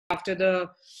after the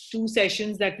 2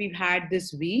 sessions that we've had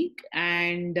this week.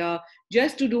 And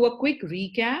just to do a quick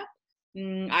recap,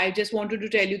 I just wanted to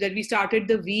tell you that we started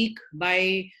the week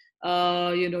by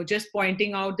just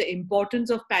pointing out the importance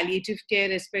of palliative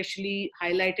care, especially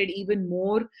highlighted even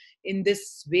more in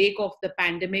this wake of the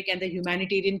pandemic and the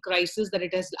humanitarian crisis that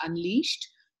it has unleashed.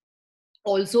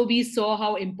 Also, we saw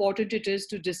how important it is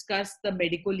to discuss the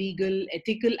medical, legal,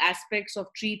 ethical aspects of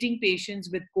treating patients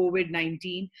with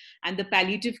COVID-19 and the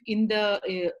palliative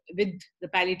with the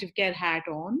palliative care hat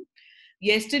on.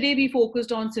 Yesterday, we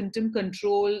focused on symptom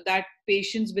control that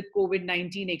patients with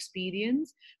COVID-19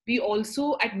 experience. We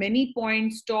also, at many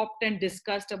points, stopped and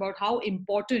discussed about how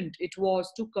important it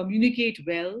was to communicate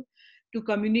well, to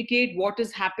communicate what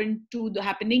is happening to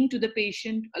the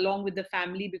patient along with the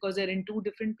family, because they're in 2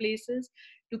 different places,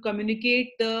 to communicate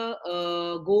the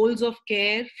goals of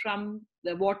care from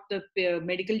what the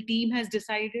medical team has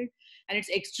decided. And it's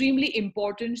extremely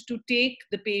important to take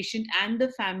the patient and the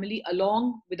family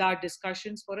along with our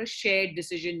discussions for a shared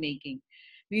decision making.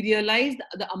 We realized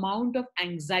the amount of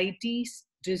anxiety,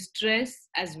 distress,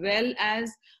 as well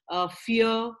as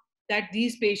fear that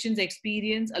these patients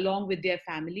experience along with their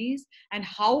families, and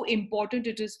how important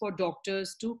it is for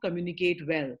doctors to communicate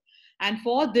well. And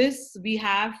for this, we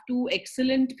have 2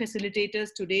 excellent facilitators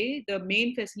today. The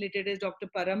main facilitator is Dr.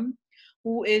 Param,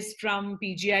 who is from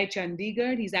PGI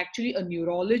Chandigarh. He's actually a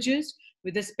neurologist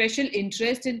with a special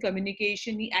interest in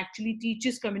communication. He actually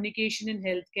teaches communication in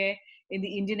healthcare in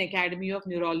the Indian Academy of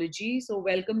Neurology. So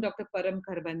welcome, Dr. Param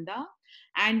Kharbanda.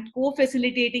 And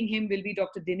co-facilitating him will be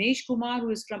Dr. Dinesh Kumar, who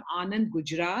is from Anand,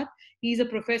 Gujarat. He's a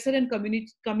professor in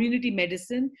community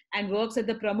medicine and works at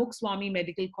the Pramukh Swami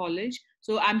Medical College.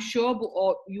 So I'm sure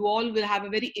you all will have a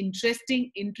very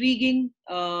interesting, intriguing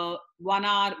 1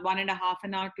 hour,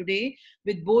 1.5 hour today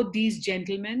with both these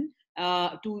gentlemen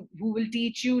who will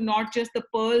teach you not just the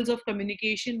pearls of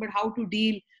communication, but how to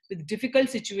deal with difficult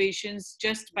situations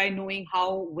just by knowing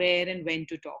how, where, and when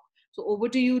to talk. So over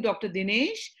to you, Dr.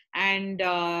 Dinesh and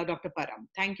Dr. Param.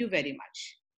 Thank you very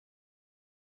much.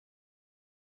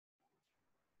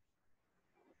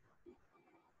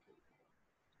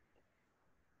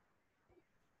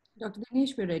 Dr.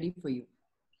 Dinesh, we're ready for you.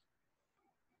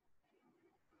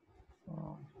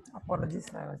 Apologies,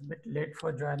 I was a bit late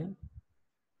for joining.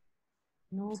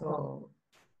 No problem.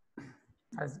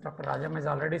 As Dr. Rajam has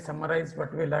already summarized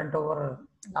what we learned over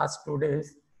last 2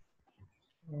 days,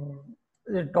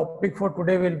 the topic for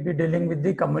today will be dealing with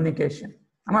the communication.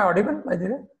 Am I audible, by the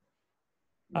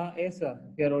way? Yes, sir.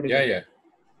 You're audible. Yeah.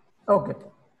 Okay.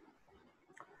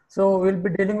 So we'll be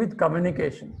dealing with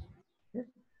communication. Okay.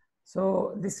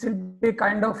 So this will be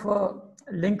kind of a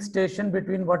link station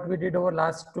between what we did over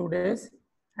last 2 days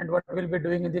and what we'll be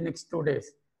doing in the next 2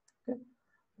 days. Okay.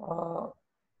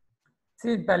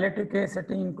 See, in palliative care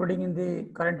setting, including in the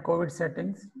current COVID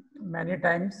settings, many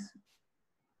times,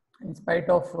 in spite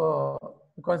of,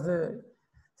 because the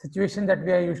situation that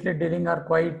we are usually dealing are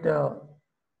quite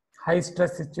high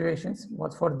stress situations,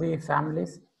 both for the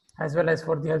families as well as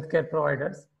for the healthcare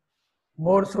providers,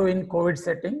 more so in COVID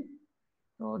setting.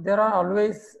 So there are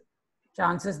always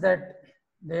chances that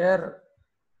their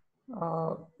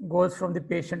goals from the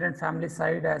patient and family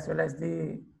side, as well as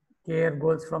the care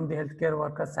goals from the healthcare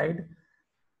worker side,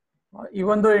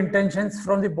 even though intentions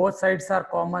from the both sides are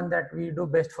common that we do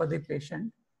best for the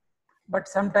patient, but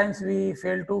sometimes we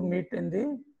fail to meet in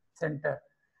the center.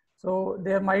 So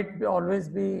there might always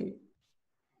be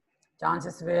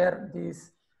chances where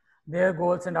their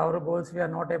goals and our goals we are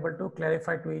not able to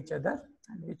clarify to each other,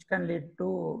 and which can lead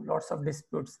to lots of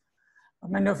disputes,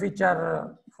 many of which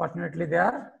are fortunately they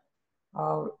are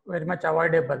very much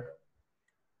avoidable.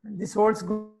 This holds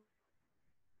good.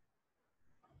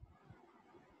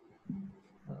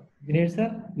 Dinesh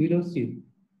sir, we lost you.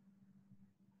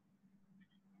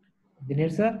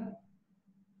 Dinesh sir?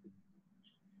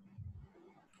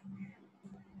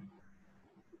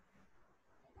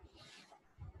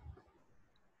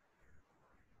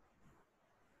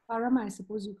 Param, I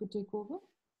suppose you could take over.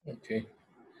 Okay.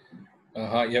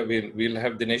 Yeah, we'll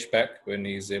have Dinesh back when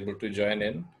he's able to join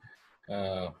in.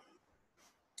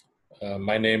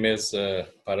 My name is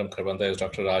Param Kharbanda, as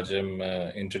Dr.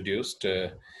 Rajam introduced,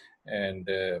 and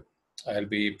I'll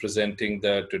be presenting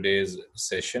today's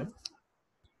session.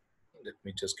 Let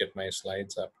me just get my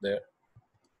slides up there.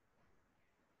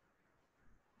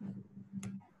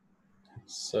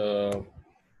 So,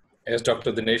 as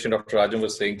Dr. Dinesh and Dr. Rajam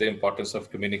was saying, the importance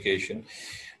of communication.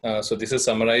 So this is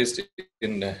summarized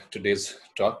in today's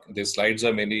talk. These slides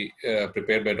are mainly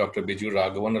prepared by Dr. Biju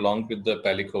Raghavan along with the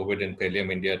PalliCovid and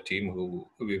Pallium India team, who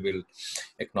we will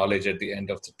acknowledge at the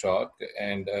end of the talk.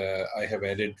 And I have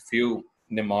added few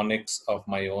mnemonics of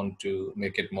my own to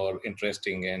make it more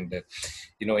interesting and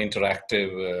interactive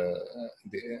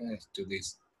to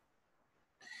these.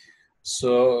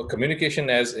 So communication,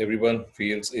 as everyone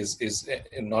feels, is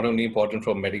not only important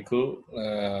for medical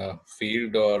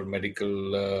field or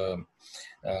medical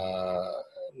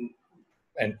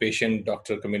and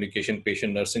patient-doctor communication,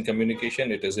 patient-nursing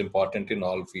communication. It is important in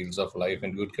all fields of life,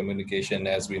 and good communication,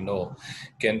 as we know,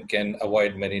 can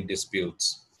avoid many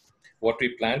disputes. What we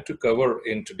plan to cover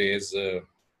in today's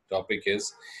topic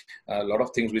is a lot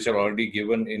of things which are already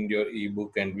given in your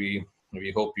ebook, and we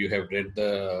hope you have read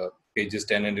the pages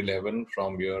 10 and 11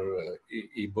 from your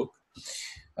ebook.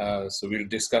 So we'll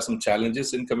discuss some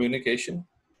challenges in communication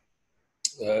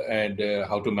and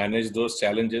how to manage those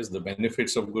challenges, the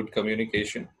benefits of good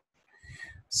communication,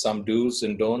 some do's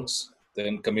and don'ts,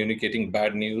 then communicating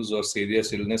bad news or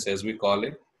serious illness, as we call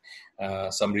it,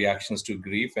 some reactions to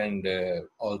grief, and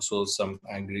also some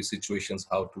angry situations,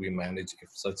 how do we manage if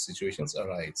such situations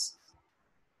arise.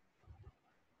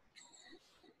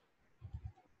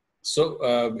 So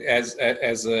as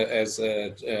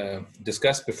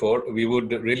discussed before, we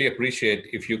would really appreciate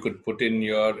if you could put in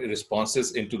your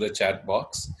responses into the chat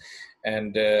box,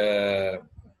 and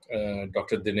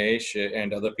Dr. Dinesh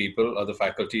and other people, other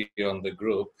faculty on the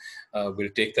group will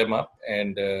take them up,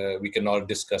 and we can all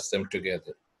discuss them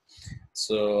together.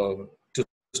 So to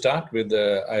start with,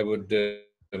 I would,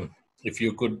 if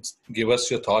you could give us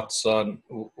your thoughts on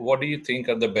what do you think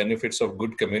are the benefits of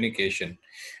good communication?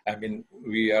 I mean,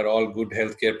 we are all good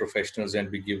healthcare professionals and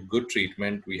we give good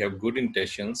treatment, we have good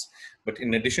intentions, but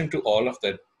in addition to all of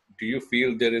that, do you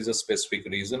feel there is a specific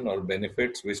reason or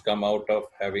benefits which come out of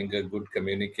having a good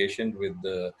communication with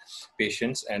the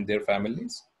patients and their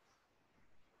families?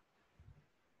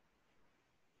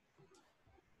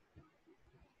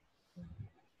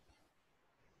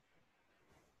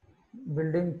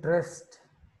 Building trust,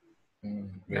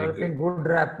 developing Good. good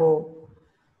rapport,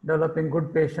 developing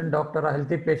good patient-doctor, a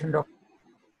healthy patient-doctor.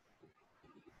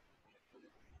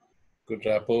 Good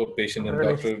rapport, patient and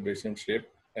doctor relationship.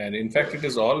 And in fact, it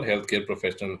is all healthcare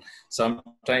professional.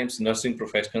 Sometimes nursing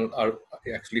professionals are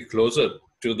actually closer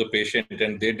to the patient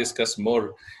and they discuss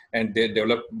more and they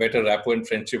develop better rapport and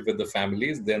friendship with the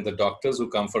families than the doctors who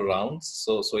come for rounds.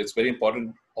 So it's very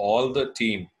important, all the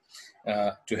team,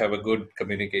 to have a good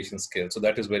communication skill. So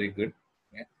that is very good.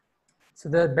 Yeah. So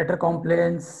the better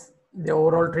compliance, the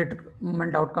overall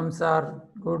treatment outcomes are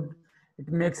good.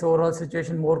 It makes overall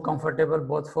situation more comfortable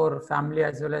both for family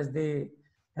as well as the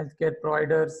healthcare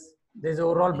providers. There's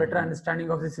overall better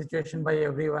understanding of the situation by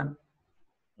everyone.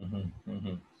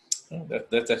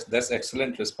 That's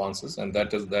excellent responses, and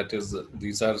that is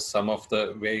these are some of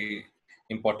the very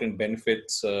important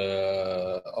benefits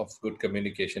of good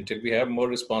communication. Till we have more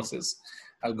responses,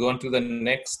 I'll go on to the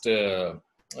next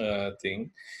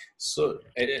thing. So,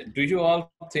 do you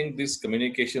all think these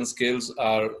communication skills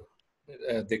are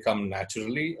they come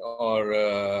naturally,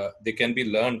 or they can be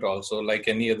learned also, like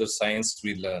any other science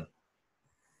we learn?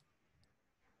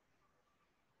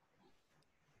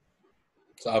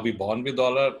 So are we born with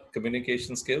all our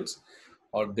communication skills,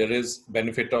 or there is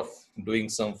benefit of doing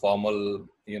some formal,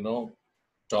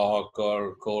 talk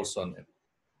or course on it?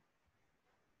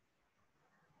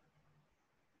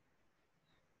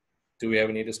 Do we have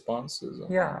any responses?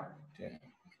 Yeah. Okay.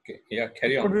 Yeah,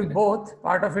 carry on. It could be both.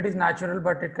 Part of it is natural,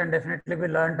 but it can definitely be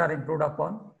learned or improved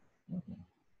upon.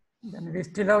 Then we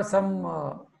still have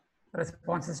some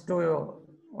responses to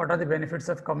what are the benefits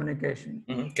of communication.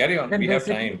 Carry on. We have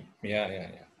time.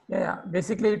 Yeah.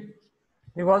 Basically, it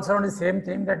revolves around the same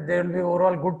thing, that there will be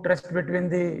overall good trust between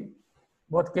the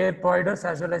both care providers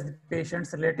as well as the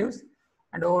patient's relatives,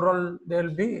 and overall there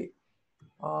will be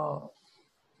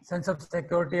sense of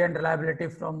security and reliability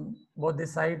from both the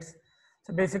sides.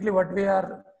 So basically what we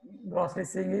are grossly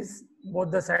seeing is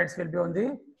both the sides will be on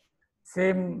the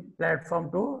same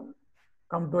platform to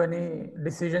come to any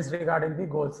decisions regarding the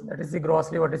goals. That is the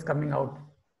grossly what is coming out.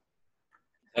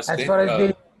 That's as great. Far as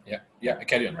the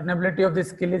carry on. learnability of the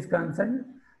skill is concerned,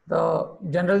 the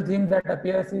general theme that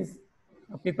appears is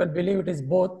people believe it is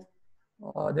both.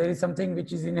 There is something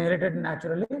which is inherited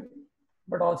naturally,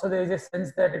 but also there is a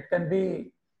sense that it can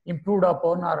be improved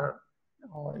upon or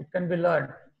it can be learned.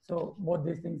 So both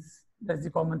these things, that's the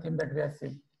common theme that we are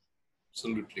seeing.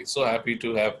 Absolutely. So happy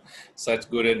to have such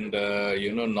good and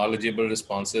knowledgeable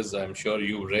responses. I'm sure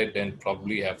you read and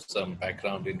probably have some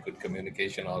background in good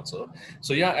communication also.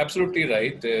 So yeah, absolutely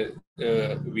right.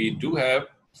 We do have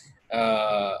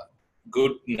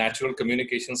good natural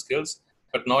communication skills,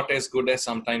 but not as good as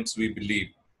sometimes we believe.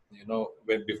 You know,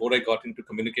 when before I got into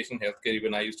communication healthcare,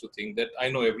 even I used to think that I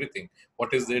know everything.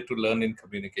 What is there to learn in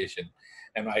communication?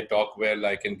 And I talk well,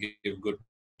 I can give good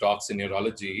talks in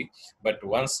neurology. But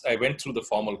once I went through the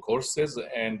formal courses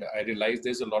and I realized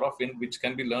there's a lot of in which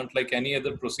can be learned like any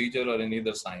other procedure or any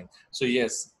other science. So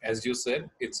yes, as you said,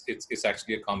 it's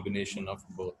actually a combination of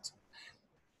both.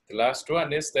 The last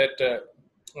one is that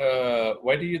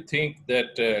why do you think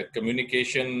that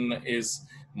communication is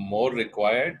more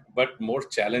required but more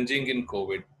challenging in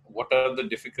COVID? What are the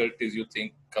difficulties you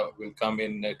think will come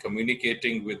in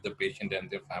communicating with the patient and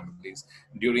their families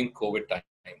during COVID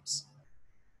times?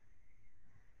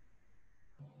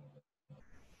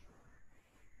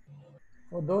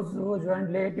 For those who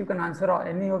joined late, you can answer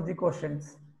any of the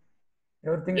questions.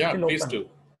 Everything is Yeah, still please open. do.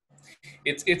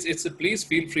 It's a please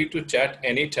feel free to chat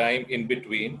anytime in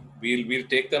between. We'll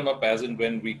take them up as and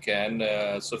when we can.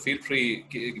 So feel free.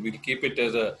 We'll keep it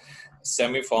as a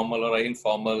semi-formal or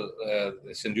informal.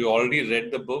 Since you already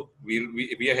read the book,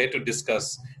 we are here to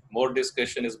discuss. More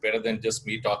discussion is better than just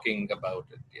me talking about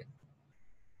it. Yeah.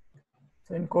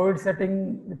 So in COVID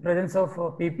setting, the presence of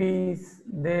PPEs,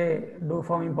 they do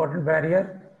form important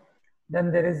barrier.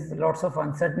 Then there is lots of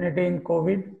uncertainty in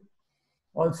COVID.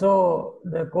 Also,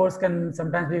 the course can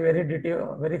sometimes be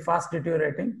very fast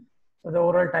deteriorating. So the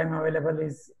overall time available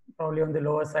is probably on the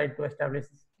lower side to establish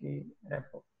the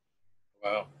rapport.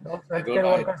 Wow. Those healthcare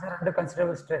workers are under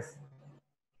considerable stress.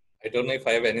 I don't know if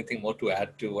I have anything more to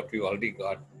add to what we already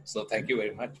got. So thank you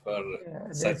very much for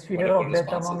such there's fear wonderful of death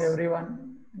responses. among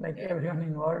everyone, like everyone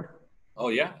involved. Oh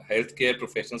yeah, healthcare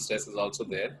professional stress is also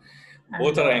there. And,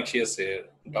 Both are anxious here,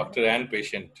 doctor and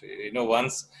patient. You know,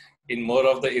 once in more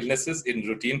of the illnesses in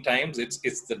routine times,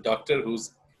 it's the doctor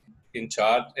who's in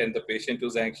charge and the patient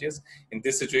who's anxious. In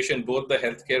this situation, both the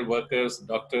healthcare workers,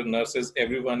 doctor, nurses,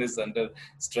 everyone is under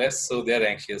stress, so they're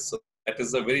anxious. So that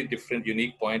is a very different,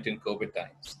 unique point in COVID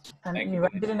times. And Thank you,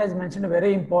 Evangeline has mentioned a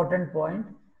very important point.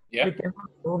 Yeah. We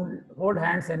cannot hold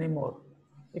hands anymore.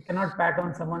 We cannot pat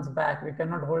on someone's back. We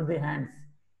cannot hold the hands.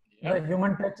 Yeah. The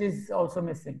human touch is also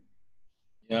missing.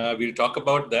 Yeah, we'll talk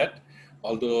about that.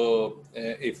 Although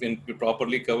if in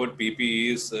properly covered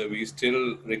PPEs, we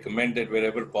still recommend that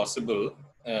wherever possible,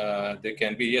 there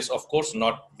can be, yes, of course,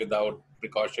 not without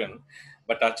precaution,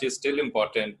 but touch is still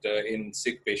important in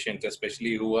sick patients,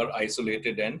 especially who are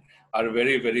isolated and are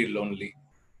very, very lonely.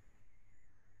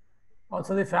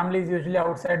 Also, the family is usually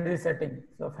outside the setting.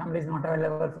 So family is not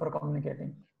available for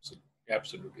communicating.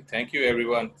 Absolutely. Thank you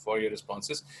everyone for your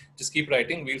responses. Just keep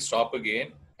writing. We'll stop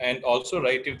again. And also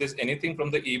write if there's anything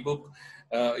from the ebook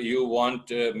you want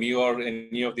me or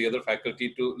any of the other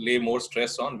faculty to lay more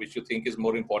stress on, which you think is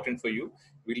more important for you.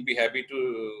 We'll be happy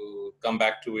to come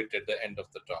back to it at the end of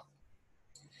the talk.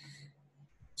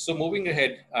 So moving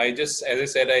ahead, as I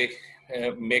said, I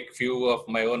make few of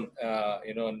my own,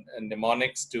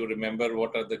 mnemonics to remember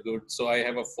what are the good. So I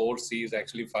have 4 C's,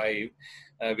 actually 5,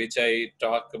 which I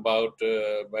talk about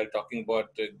while talking about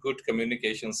good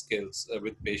communication skills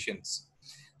with patients.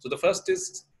 So the first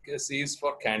C is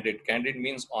for candid. Candid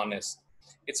means honest.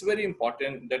 It's very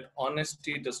important that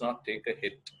honesty does not take a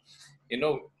hit. You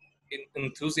know, in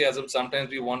enthusiasm, sometimes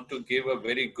we want to give a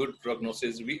very good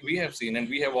prognosis. We have seen, and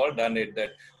we have all done it,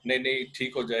 that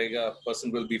theek ho jayega, person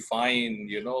will be fine,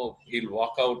 he'll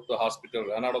walk out the hospital,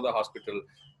 run out of the hospital.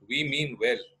 We mean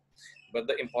well, but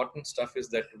the important stuff is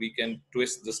that we can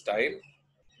twist the style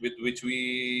with which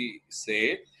we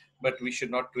say it, but we should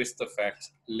not twist the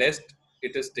facts, lest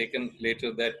it is taken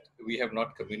later that we have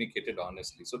not communicated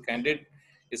honestly. So candid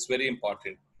is very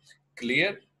important.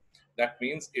 Clear, that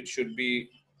means it should be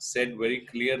said very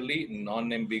clearly,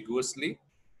 non-ambiguously.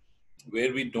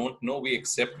 Where we don't know, we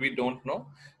accept we don't know,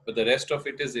 but the rest of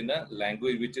it is in a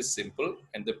language which is simple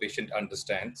and the patient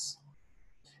understands.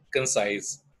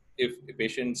 Concise. If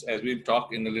patients, as we'll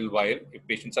talk in a little while, if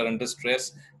patients are under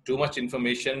stress, too much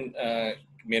information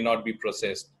may not be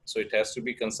processed. So it has to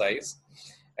be concise.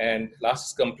 And last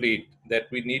is complete, that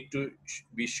we need to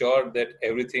be sure that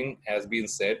everything has been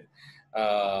said.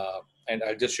 And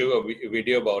I'll just show a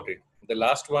video about it. The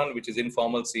last one, which is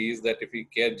informal C, is that if we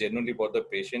care genuinely about the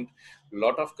patient, a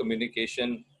lot of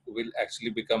communication will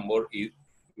actually become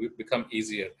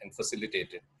easier and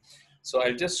facilitated. So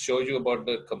I'll just show you about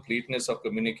the completeness of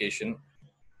communication.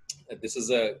 This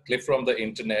is a clip from the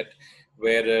internet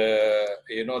where,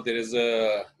 there is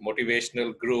a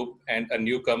motivational group and a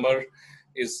newcomer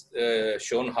is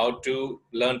shown how to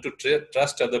learn to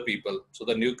trust other people. So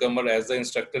the newcomer, as the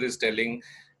instructor is telling,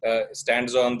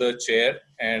 stands on the chair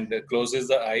and closes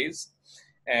the eyes.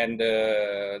 And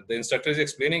the instructor is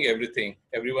explaining everything.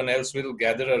 Everyone else will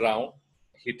gather around.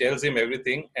 He tells him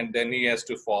everything, and then he has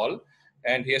to fall.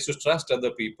 and he has to trust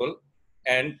other people,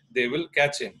 and they will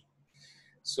catch him.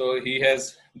 So he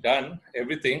has done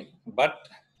everything, but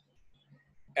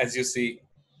as you see,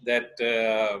 that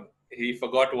he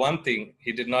forgot one thing.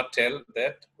 He did not tell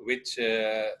that which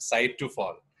side to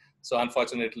fall. So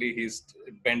unfortunately, he's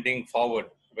bending forward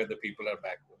where the people are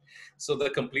backward. So the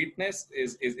completeness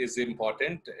is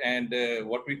important, and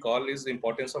what we call is the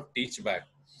importance of teach back.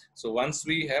 So once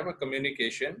we have a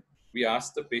communication, we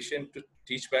ask the patient to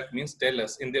teach back, means tell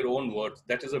us in their own words.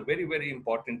 That is a very, very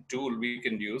important tool we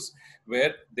can use,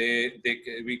 where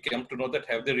we come to know that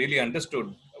have they really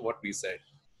understood what we said.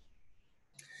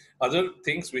 Other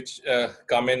things which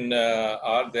come in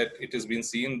are that it has been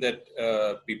seen that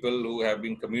people who have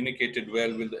been communicated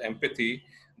well with empathy,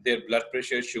 their blood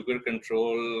pressure, sugar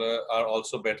control are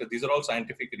also better. These are all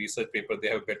scientific research papers. They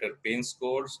have better pain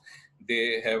scores.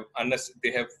 They have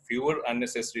fewer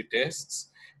unnecessary tests,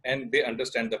 and they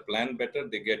understand the plan better.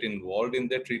 They get involved in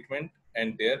their treatment,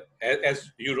 and their,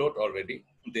 as you wrote already,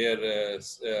 their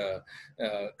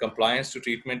compliance to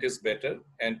treatment is better,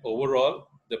 and overall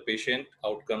the patient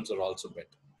outcomes are also better.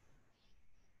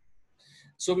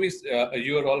 So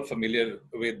you are all familiar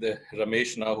with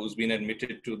Ramesh now, who's been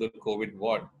admitted to the COVID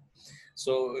ward.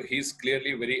 So he's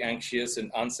clearly very anxious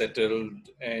and unsettled,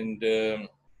 and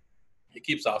he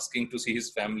keeps asking to see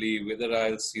his family, whether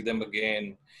I'll see them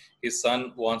again. His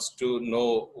son wants to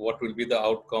know what will be the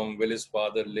outcome, will his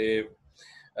father live?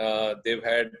 They've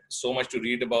had so much to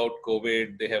read about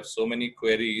COVID. They have so many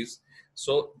queries.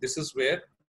 So this is where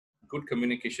good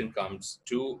communication comes,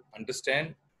 to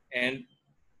understand and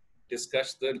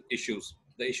discuss the issues.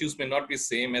 The issues may not be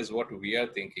same as what we are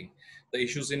thinking. The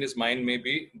issues in his mind may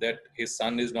be that his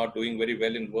son is not doing very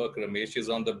well in work. Ramesh is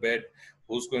on the bed.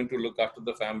 Who's going to look after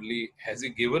the family? Has he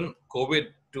given COVID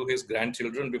to his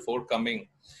grandchildren before coming?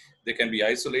 There can be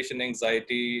isolation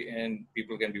anxiety, and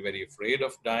people can be very afraid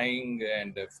of dying,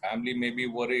 and the family may be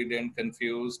worried and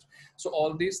confused. So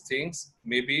all these things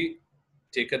may be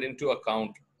taken into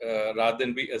account rather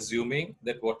than be assuming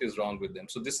that what is wrong with them.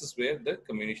 So this is where the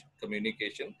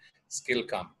communication skill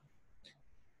come.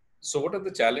 So what are the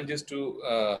challenges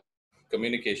to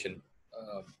communication?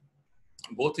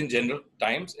 Both in general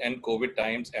times and COVID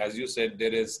times, as you said,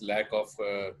 there is lack of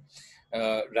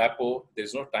rapport.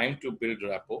 There's no time to build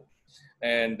rapport.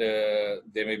 And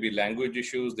there may be language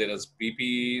issues, there is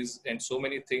PPEs, and so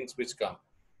many things which come.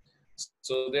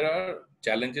 So there are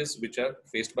challenges which are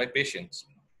faced by patients.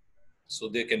 So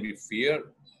there can be fear,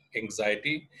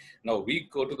 anxiety. Now we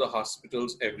go to the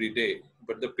hospitals every day,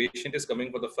 but the patient is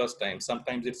coming for the first time.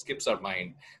 Sometimes it skips our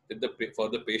mind that for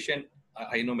the patient,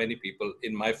 I know many people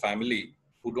in my family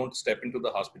who don't step into the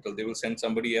hospital. They will send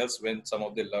somebody else when some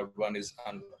of their loved one is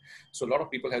unwell. So a lot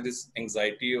of people have this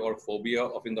anxiety or phobia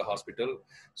of in the hospital.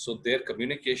 So their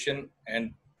communication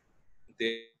and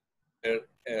their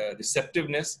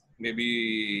receptiveness may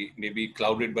be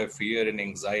clouded by fear and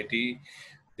anxiety.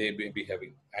 They may be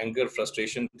having anger,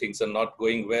 frustration, things are not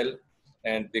going well,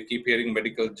 and they keep hearing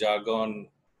medical jargon,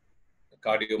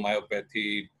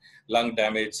 cardiomyopathy, lung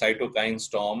damage, cytokine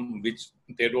storm, which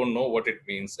they don't know what it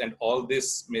means. And all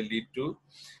this may lead to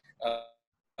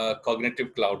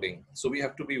cognitive clouding. So we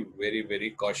have to be very,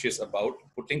 very cautious about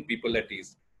putting people at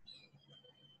ease.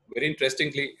 Very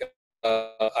interestingly,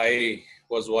 I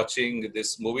was watching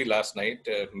this movie last night.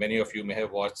 Many of you may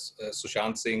have watched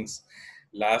Sushant Singh's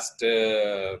last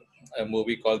a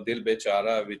movie called Dil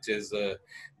Bechara, which is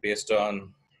based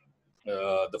on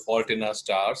The Fault in Our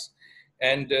Stars.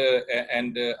 And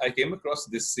I came across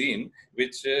this scene,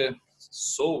 which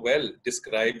so well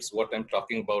describes what I'm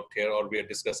talking about here, or we are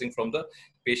discussing from the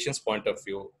patient's point of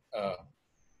view.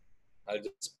 I'll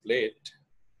just play it.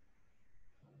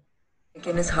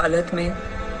 लेकिन इस हालत में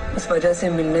इस वजह से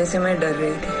मिलने से मैं डर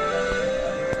रही थी।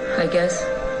 I guess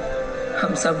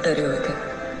हम सब डरे हुए थे।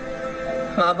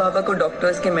 माँ बाबा को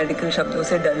डॉक्टर्स के मेडिकल शब्दों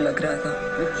से डर लग रहा था।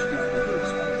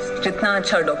 जितना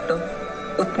अच्छा डॉक्टर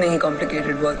उतने ही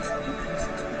कॉम्प्लिकेटेड वर्ड्स।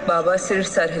 बाबा सिर्फ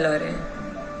सर हिला रहे हैं,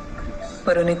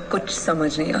 पर उन्हें कुछ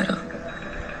समझ नहीं आ रहा।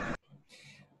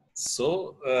 So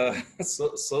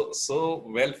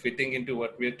well fitting into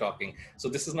what we're talking. So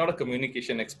this is not a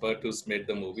communication expert who's made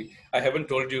the movie. I haven't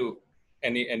told you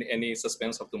any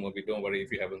suspense of the movie. Don't worry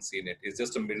if you haven't seen it. It's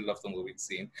just the middle of the movie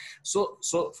scene. So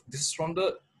this is from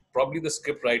probably the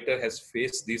script writer has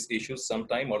faced these issues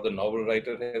sometime, or the novel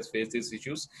writer has faced these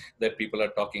issues, that people are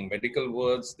talking medical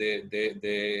words.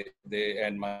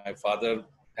 And my father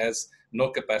has no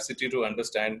capacity to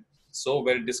understand so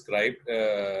well described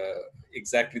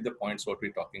exactly the points what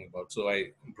we're talking about. So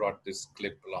I brought this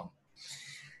clip along.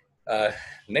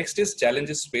 Next is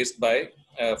challenges faced by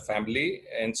family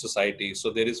and society.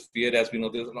 So there is fear, as we know,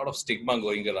 there's a lot of stigma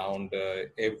going around.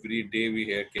 Every day we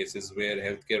hear cases where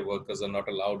healthcare workers are not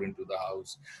allowed into the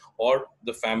house, or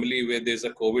the family where there's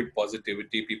a COVID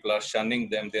positivity, people are shunning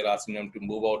them. They're asking them to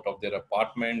move out of their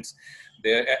apartments.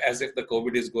 They're as if the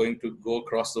COVID is going to go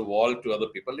across the wall to other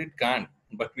people. It can't.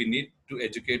 But we need to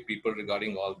educate people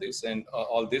regarding all this, and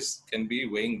all this can be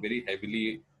weighing very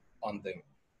heavily on them.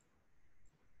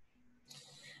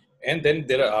 And then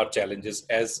there are challenges,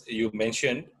 as you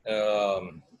mentioned.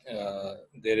 The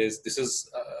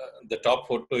top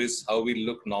photo is how we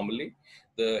look normally.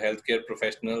 The healthcare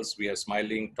professionals, we are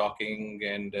smiling, talking,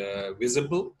 and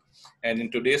visible. And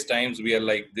in today's times, we are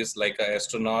like this, like an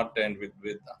astronaut, and with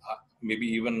maybe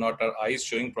even not our eyes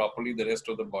showing properly the rest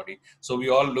of the body. So we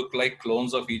all look like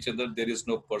clones of each other. There is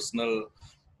no personal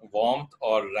warmth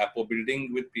or rapport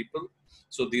building with people.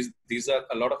 So these are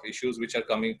a lot of issues which are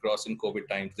coming across in COVID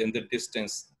times. Then the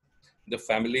distance, the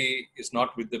family is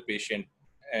not with the patient,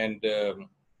 and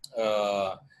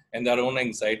our own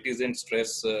anxieties and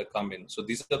stress come in. So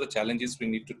these are the challenges we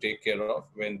need to take care of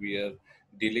when we are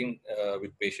dealing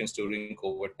with patients during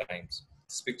COVID times.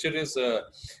 This picture is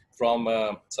from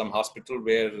some hospital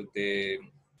where they,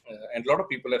 and a lot of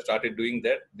people have started doing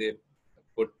that. They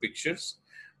put pictures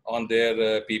on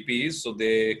their PPEs, so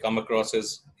they come across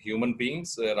as human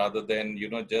beings rather than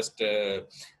just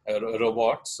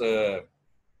robots,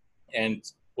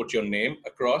 and put your name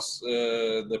across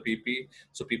the PPE,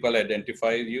 so people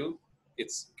identify you.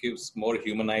 It gives more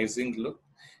humanizing look.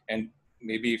 And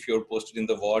maybe if you're posted in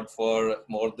the ward for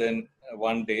more than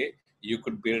one day, you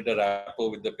could build a rapport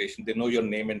with the patient. They know your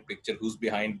name and picture, who's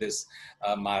behind this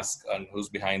mask and who's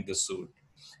behind the suit.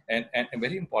 And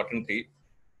very importantly,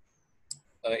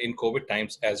 in COVID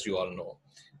times, as you all know,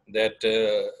 that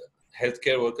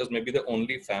healthcare workers may be the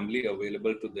only family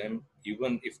available to them,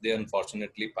 even if they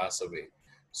unfortunately pass away.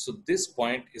 So this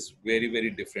point is very, very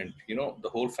different. The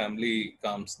whole family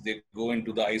comes, they go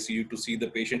into the ICU to see the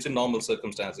patients in normal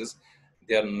circumstances.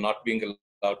 They are not being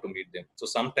allowed to meet them. So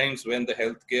sometimes when the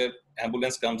healthcare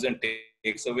ambulance comes and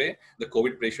takes away the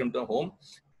COVID patient to home,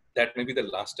 that may be the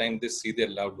last time they see their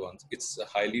loved ones. It's a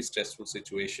highly stressful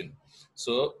situation.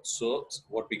 So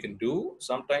what we can do,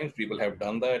 sometimes people have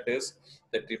done that, is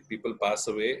that if people pass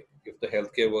away, if the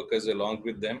healthcare workers along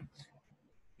with them,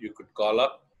 you could call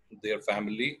up their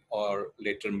family or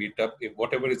later meet up, if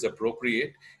whatever is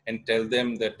appropriate, and tell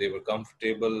them that they were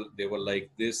comfortable, they were like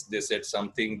this, they said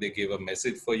something, they gave a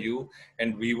message for you,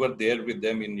 and we were there with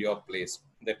them in your place.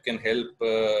 That can help,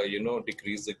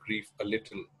 decrease the grief a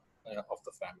little of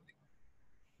the family.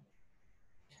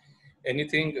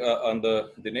 Anything on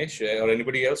the Dinesh, or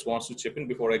anybody else wants to chip in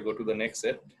before I go to the next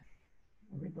set?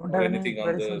 We don't have any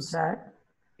queries on chat.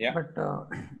 Yeah. But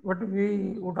what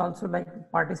we would also like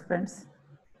participants,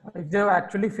 if they have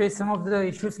actually faced some of the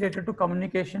issues related to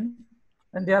communication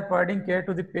and they are providing care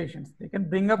to the patients, they can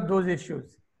bring up those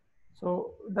issues.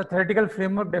 So the theoretical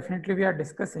framework definitely we are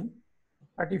discussing,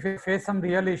 but if you face some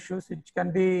real issues which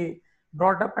can be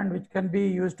brought up and which can be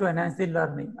used to enhance the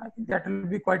learning, I think that will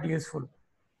be quite useful.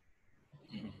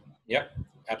 Yeah,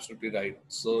 absolutely right.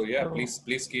 So yeah,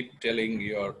 please keep telling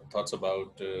your thoughts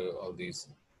about all these.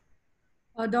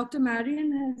 Dr.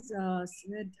 Marian has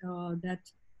said that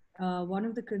one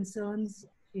of the concerns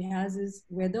she has is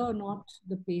whether or not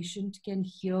the patient can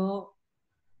hear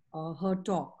her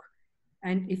talk,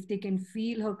 and if they can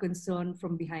feel her concern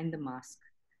from behind the mask.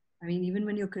 I mean, even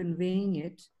when you're conveying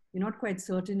it, you're not quite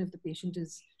certain if the patient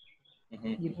is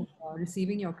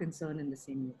receiving your concern in the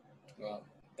same way. Wow.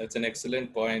 That's an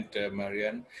excellent point,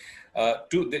 Marianne.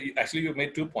 Actually, you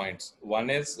made 2 points. One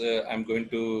is I'm going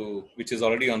to, which is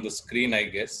already on the screen, I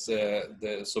guess.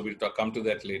 So we'll come to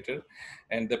that later.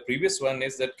 And the previous one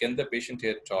is that can the patient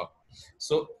here talk?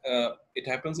 So it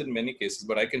happens in many cases,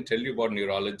 but I can tell you about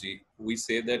neurology. We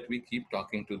say that we keep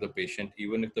talking to the patient,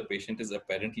 even if the patient is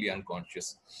apparently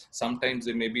unconscious. Sometimes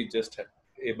they may be just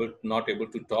not able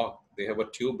to talk. They have a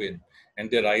tube in and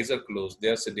their eyes are closed. They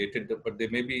are sedated, but they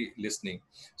may be listening.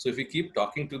 So if we keep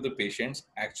talking to the patients,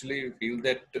 actually we feel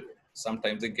that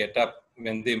sometimes they get up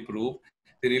when they improve.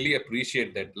 They really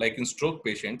appreciate that. Like in stroke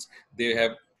patients, they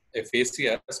have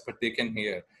aphasia, but they can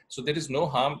hear. So there is no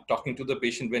harm talking to the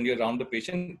patient when you're around the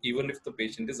patient, even if the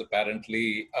patient is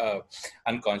apparently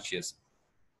unconscious.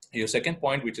 Your second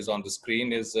point, which is on the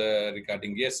screen, is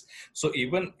regarding, yes. So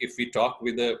even if we talk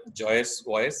with a joyous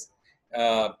voice,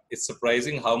 it's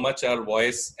surprising how much our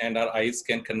voice and our eyes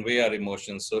can convey our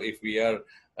emotions. So if we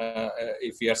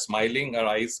are smiling, our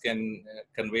eyes can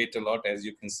convey it a lot, as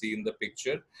you can see in the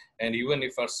picture. And even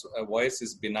if our voice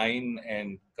is benign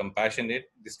and compassionate,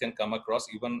 this can come across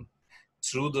even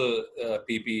through the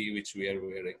PPE which we are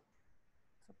wearing.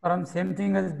 Param, same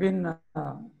thing has been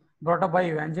brought up by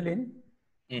Evangeline.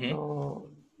 Mm-hmm. So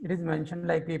it is mentioned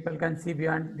like people can see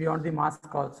beyond the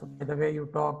mask also, by the way you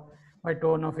talk, by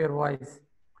tone of your voice.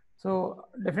 So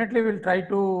definitely we'll try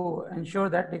to ensure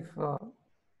that if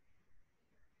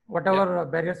whatever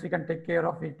barriers we can take care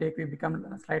of, we become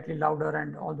slightly louder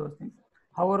and all those things.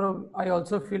 However, I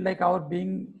also feel like our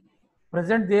being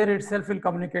present there itself will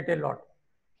communicate a lot.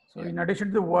 So in addition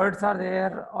to the words are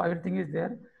there, everything is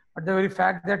there, but the very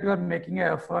fact that you are making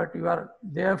an effort, you are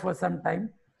there for some time,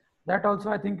 that also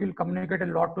I think will communicate a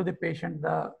lot to the patient,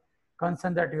 the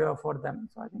concern that you have for them.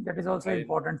 So I think that is also an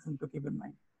important thing to keep in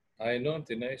mind. I know,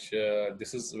 Dinesh,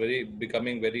 this is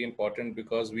becoming very important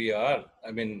because we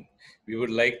would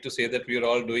like to say that we are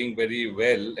all doing very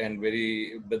well and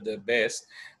the best,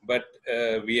 but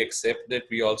we accept that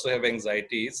we also have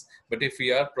anxieties. But if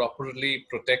we are properly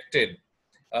protected,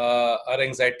 our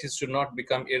anxieties should not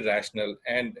become irrational,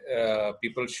 and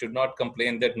people should not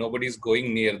complain that nobody is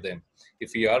going near them.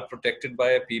 If we are protected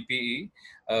by a PPE,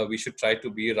 we should try to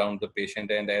be around the patient.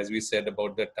 And as we said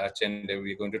about the touch, and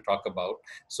we're going to talk about,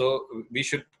 so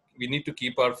we need to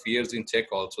keep our fears in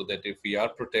check also, that if we are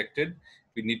protected,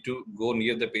 we need to go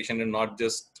near the patient and not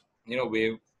just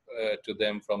wave to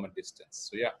them from a distance.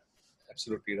 So yeah,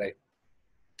 absolutely right.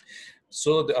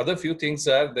 So the other few things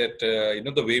are that,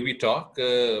 the way we talk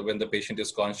when the patient is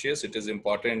conscious, it is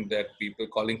important that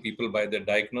calling people by their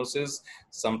diagnosis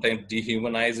sometimes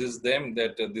dehumanizes them,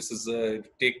 that this is,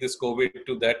 take this COVID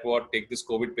to that ward, take this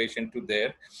COVID patient to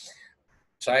there.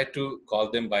 Try to call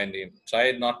them by name.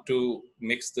 Try not to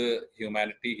mix the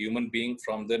human being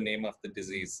from the name of the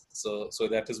disease. So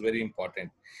that is very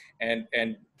important.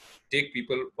 And take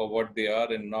people for what they are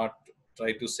and not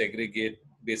try to segregate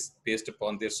based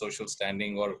upon their social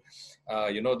standing or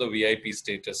the VIP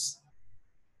status.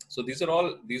 So these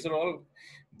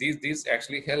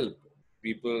actually help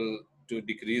people to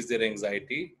decrease their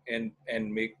anxiety and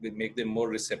make them more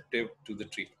receptive to the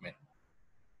treatment.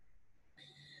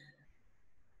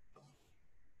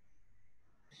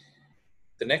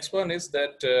 The next one is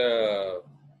that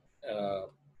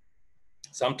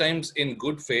sometimes in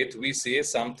good faith, we say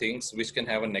some things which can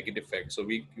have a negative effect. So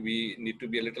we need to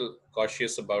be a little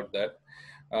cautious about that.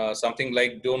 Something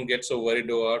like, don't get so worried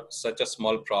about such a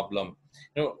small problem.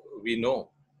 We know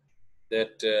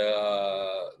that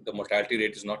the mortality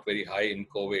rate is not very high in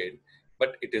COVID,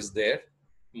 but it is there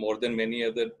more than many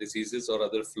other diseases or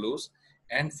other flus.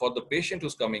 And for the patient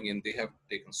who's coming in, they have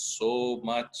taken so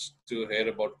much to hear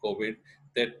about COVID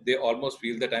that they almost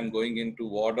feel that I'm going into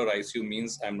ward or ICU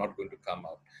means I'm not going to come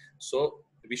out. So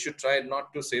we should try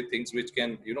not to say things which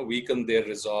can, weaken their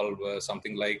resolve,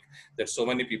 something like that so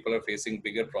many people are facing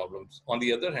bigger problems. On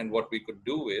the other hand, what we could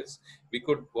do is,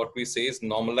 what we say is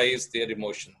normalize their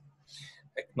emotion.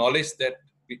 Acknowledge that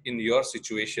in your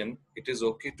situation, it is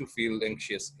okay to feel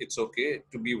anxious. It's okay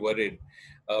to be worried.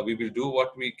 We will do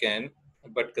what we can,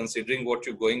 but considering what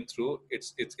you're going through,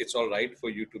 it's all right for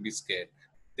you to be scared.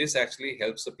 This actually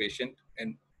helps the patient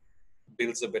and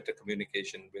builds a better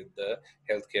communication with the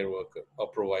healthcare worker or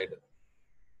provider.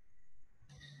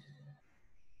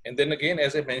 And then again,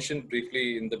 as I mentioned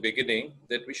briefly in the beginning,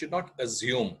 that we should not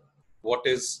assume what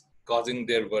is causing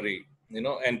their worry,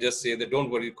 and just say that don't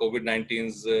worry,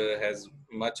 COVID-19 has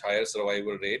much higher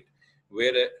survival rate,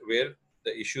 where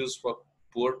the issues for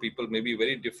poor people may be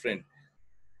very different.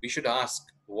 We should ask,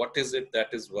 what is it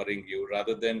that is worrying you,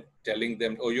 rather than telling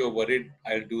them, oh, you're worried,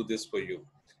 I'll do this for you.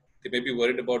 They may be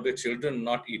worried about their children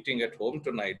not eating at home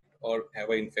tonight, or have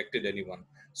I infected anyone?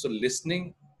 So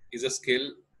listening is a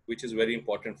skill which is very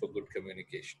important for good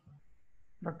communication.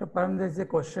 Dr. Param, there is a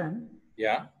question.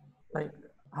 Yeah. Like,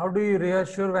 how do you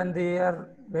reassure when there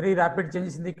are very rapid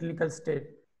changes in the clinical state?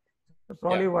 So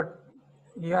probably what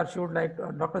he or she would like,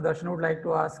 Dr. Darshan would like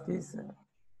to ask is,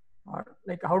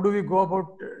 like, how do we go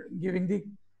about giving the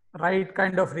right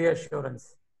kind of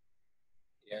reassurance?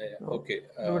 Yeah. So, okay.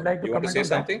 You would like to want to say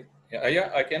something? Yeah,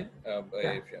 I can.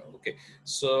 Okay.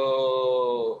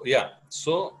 So,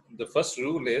 So the first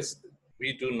rule is,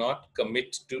 we do not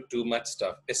commit to too much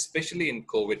stuff, especially in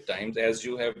COVID times, as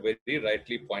you have very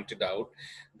rightly pointed out,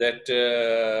 that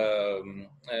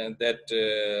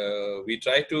we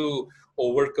try to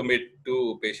overcommit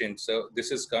to patients. So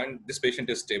this patient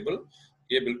is stable.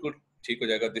 Ye bilkul theek ho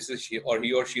jayega. This is he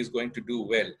or she is going to do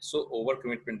well. So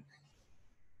overcommitment.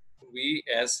 We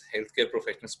as healthcare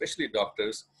professionals, especially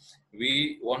doctors,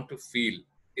 we want to feel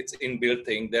it's inbuilt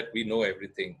thing that we know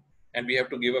everything, and we have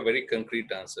to give a very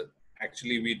concrete answer.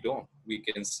 Actually, we don't. We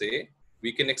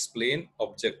can explain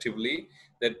objectively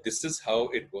that this is how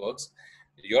it works.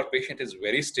 Your patient is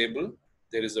very stable.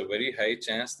 there is a very high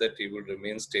chance that he will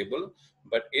remain stable.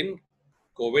 But in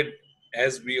COVID,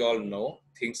 as we all know,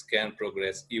 things can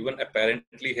progress. Even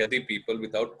apparently healthy people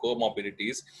without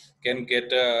comorbidities can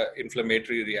get an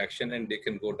inflammatory reaction and they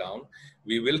can go down.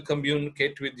 We will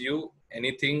communicate with you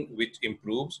anything which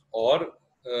improves or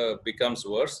becomes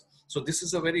worse. So this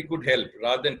is a very good help.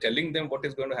 Rather than telling them what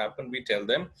is going to happen, we tell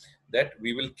them that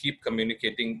we will keep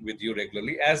communicating with you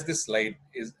regularly, as this slide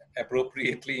is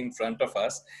appropriately in front of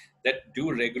us, that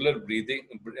do regular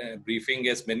briefing,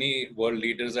 as many world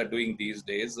leaders are doing these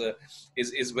days,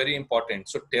 is very important.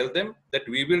 So tell them that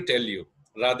we will tell you,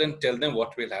 rather than tell them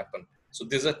what will happen. So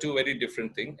these are two very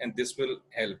different things, and this will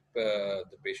help the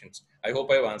patients. I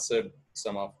hope I've answered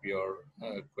some of your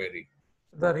query.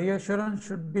 The reassurance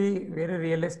should be very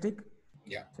realistic.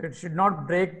 Yeah. So it should not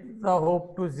break the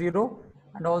hope to zero,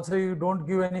 and also you don't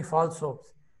give any false hopes.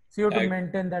 So you have to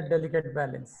maintain that delicate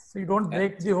balance. So you don't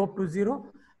break the hope to zero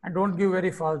and don't give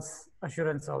very false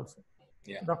assurance also.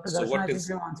 Yeah. Dr. So Darshan, I think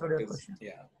you answered your question.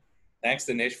 Yeah. Thanks,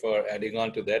 Dinesh, for adding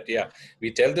on to that. Yeah,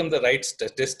 we tell them the right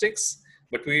statistics,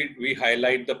 but we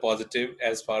highlight the positive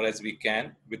as far as we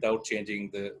can without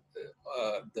changing the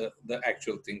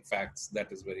actual facts. That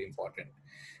is very important.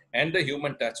 And the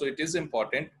human touch. So it is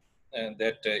important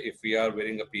that if we are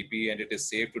wearing a PPE and it is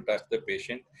safe to touch the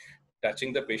patient,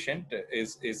 touching the patient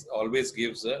is always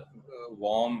gives a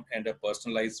warm and a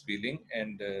personalized feeling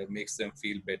and makes them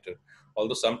feel better.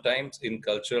 Although sometimes in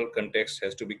cultural context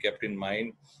has to be kept in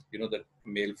mind, that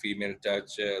male-female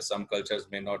touch, some cultures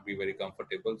may not be very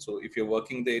comfortable. So if you're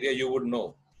working the area, you would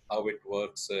know how it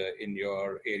works in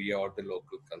your area or the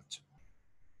local culture.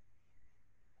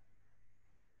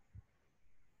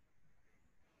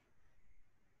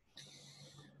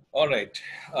 All right,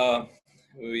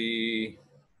 we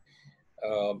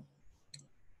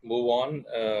move on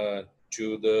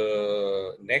to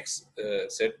the next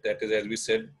set, that is, as we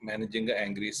said, managing an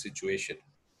angry situation.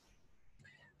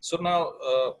 So now,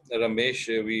 Ramesh,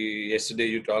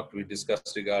 yesterday we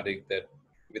discussed regarding that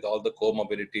with all the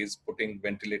comorbidities, putting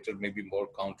ventilator may be more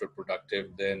counterproductive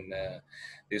than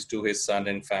this to his son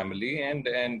and family, and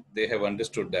they have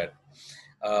understood that.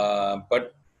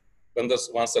 But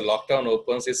once the lockdown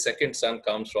opens, his second son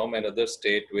comes from another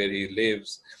state where he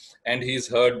lives, and he's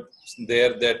heard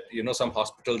there that some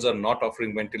hospitals are not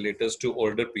offering ventilators to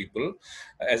older people,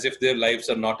 as if their lives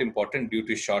are not important due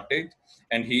to shortage.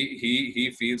 And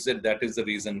he feels that is the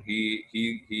reason.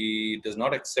 He does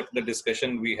not accept the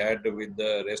discussion we had with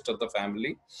the rest of the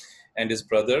family and his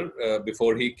brother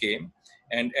before he came,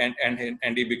 and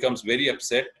he becomes very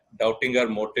upset, doubting our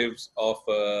motives of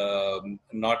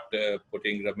not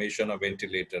putting Ramesh on a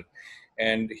ventilator,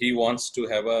 and he wants to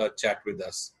have a chat with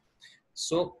us.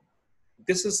 So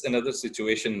this is another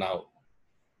situation now.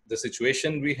 The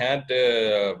situation we had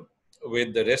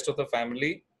with the rest of the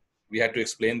family, we had to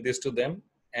explain this to them,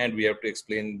 and we have to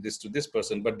explain this to this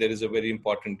person. But there is a very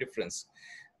important difference.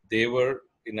 They were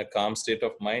in a calm state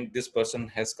of mind. This person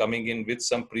has coming in with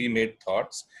some pre-made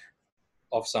thoughts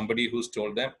of somebody who's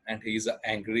told them, and he's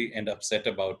angry and upset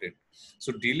about it.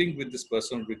 So dealing with this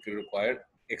person will require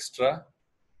extra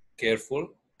careful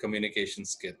communication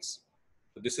skills.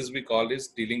 So this is we call this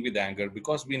dealing with anger,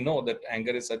 because we know that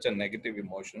anger is such a negative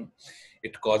emotion.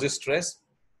 It causes stress,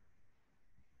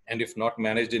 and if not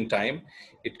managed in time,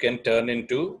 it can turn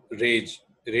into rage.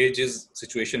 Rage is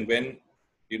situation when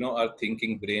our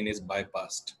thinking brain is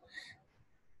bypassed,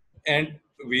 and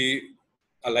we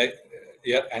are like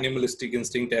animalistic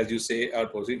instinct, as you say, are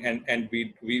posing, and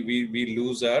we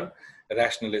lose our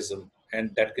rationalism,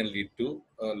 and that can lead to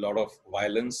a lot of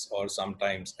violence or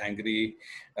sometimes angry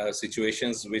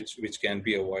situations which can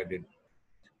be avoided.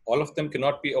 All of them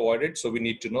cannot be avoided, so we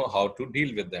need to know how to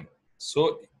deal with them.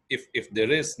 So if there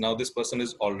is, now this person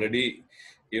is already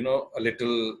a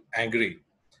little angry,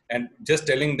 and just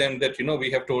telling them that we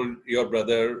have told your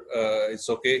brother it's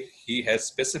okay, he has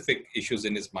specific issues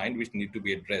in his mind which need to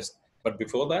be addressed, but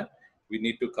before that we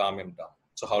need to calm him down.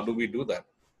 So how do we do that?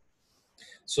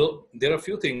 So there are a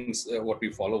few things what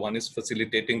we follow. One is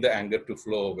facilitating the anger to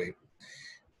flow away.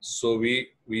 So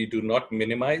we do not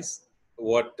minimize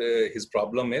what his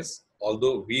problem is,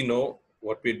 although we know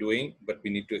what we're doing, but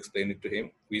we need to explain it to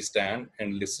him. We stand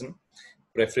and listen,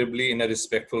 preferably in a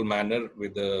respectful manner,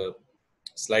 with a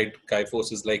slight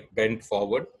kyphosis, like bent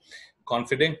forward,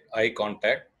 confident eye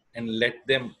contact, and let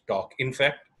them talk. In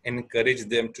fact, encourage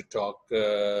them to talk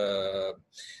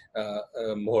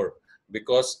more,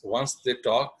 because once they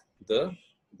talk, the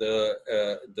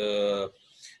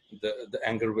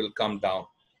anger will come down.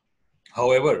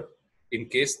 However, In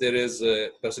case there is a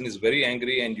person is very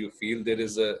angry and you feel there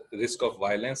is a risk of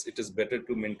violence, it is better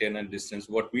to maintain a distance.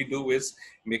 What we do is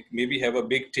maybe have a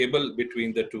big table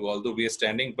between the two, although we are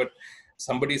standing, but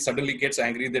somebody suddenly gets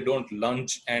angry, they don't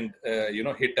lunge and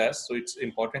hit us. So it's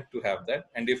important to have that.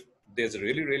 And if there's a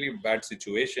really, really bad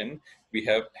situation, we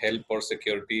have help or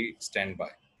security standby.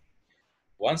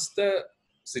 Once the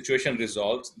situation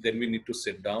resolves, then we need to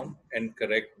sit down and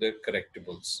correct the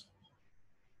correctables.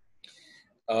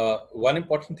 One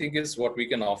important thing is what we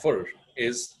can offer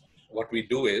is what we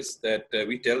do is that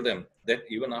we tell them that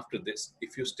even after this,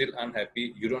 if you're still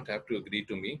unhappy, you don't have to agree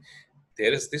to me.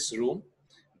 There is this room.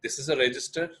 This is a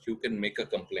register. You can make a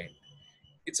complaint.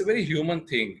 It's a very human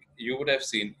thing. You would have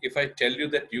seen, if I tell you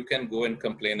that you can go and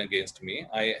complain against me,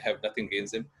 I have nothing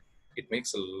against him, it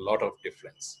makes a lot of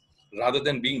difference. Rather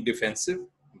than being defensive,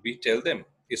 we tell them,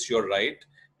 it's your right.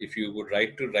 If you would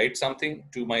like to write something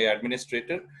to my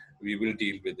administrator, we will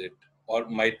deal with it. Or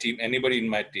my team, anybody in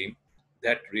my team,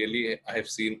 that really I have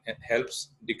seen helps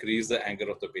decrease the anger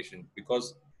of the patient,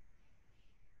 because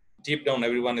deep down,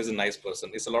 everyone is a nice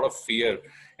person. It's a lot of fear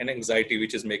and anxiety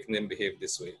which is making them behave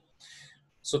this way.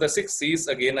 So the 6 C's,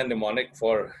 again, a mnemonic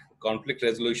for conflict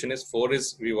resolution is 4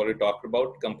 is, we've already talked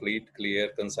about, complete, clear,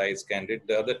 concise, candid.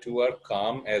 The other 2 are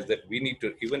calm, as that we need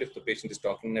to, even if the patient is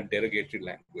talking in a derogatory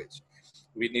language,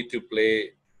 we need to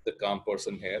play the calm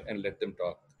person here and let them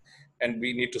talk. And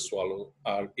we need to swallow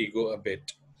our ego a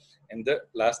bit. And the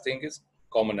last thing is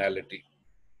commonality.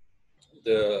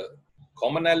 The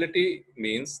commonality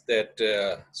means that,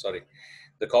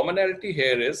 the commonality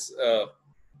here is,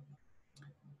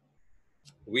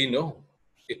 we know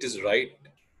it is right,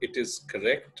 it is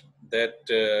correct that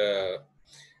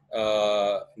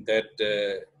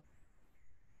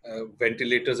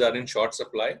ventilators are in short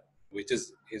supply, which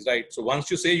is right. So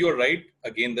once you say you're right,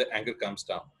 again the anger comes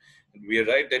down. We are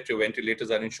right that your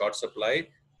ventilators are in short supply,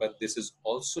 but this is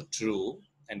also true,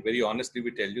 and very honestly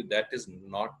we tell you that is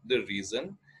not the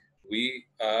reason we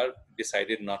are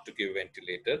decided not to give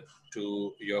ventilator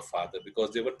to your father,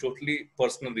 because they were totally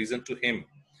personal reason to him,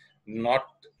 not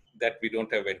that we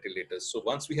don't have ventilators. So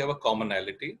once we have a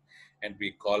commonality and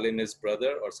we call in his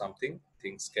brother or something,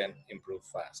 things can improve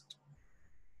fast.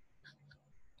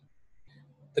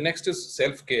 The next is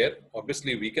self-care.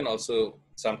 Obviously, we can also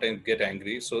sometimes get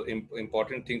angry. So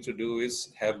important thing to do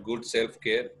is have good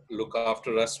self-care, look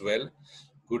after us well,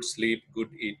 good sleep, good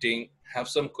eating, have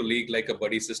some colleague like a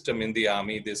buddy system in the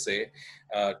army, they say,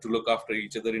 to look after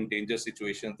each other in danger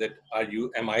situations. That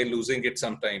am I losing it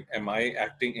sometime? Am I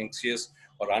acting anxious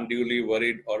or unduly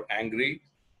worried or angry?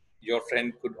 Your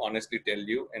friend could honestly tell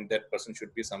you, and that person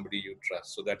should be somebody you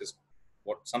trust. So that is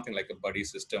what something like a buddy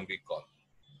system we call.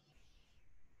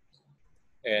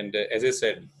 And as I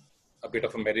said, a bit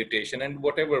of a meditation and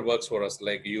whatever works for us.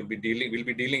 Like we'll be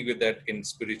dealing with that in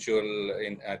spiritual,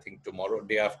 I think tomorrow,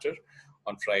 day after,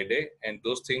 on Friday, and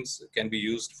those things can be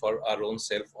used for our own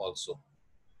self also.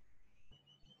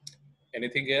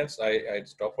 Anything else? I'd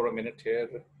stop for a minute here.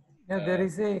 Yeah, there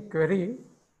is a query.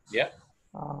 Yeah.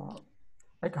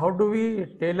 Like how do we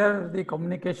tailor the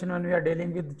communication when we are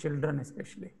dealing with children,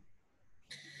 especially?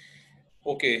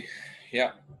 Okay.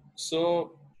 Yeah.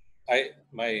 So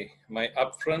my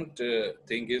upfront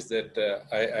thing is that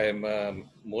I am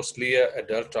mostly an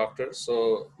adult doctor.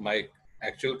 So my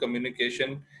actual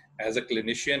communication as a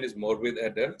clinician is more with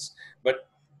adults, but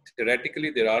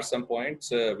theoretically there are some points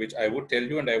which I would tell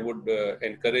you, and I would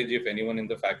encourage if anyone in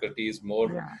the faculty is more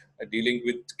dealing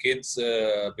with kids,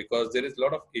 because there is a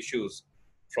lot of issues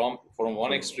from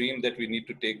one extreme that we need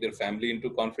to take their family into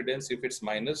confidence if it's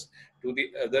minors, to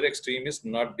the other extreme is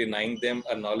not denying them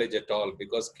a knowledge at all,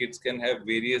 because kids can have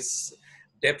various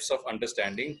depths of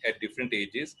understanding at different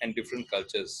ages and different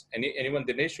cultures. Anyone,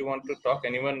 Dinesh, you want to talk?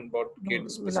 Anyone about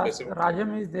kids?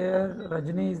 Rajam is there,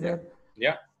 Rajni is there.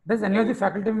 Yeah. Does any of the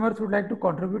faculty members would like to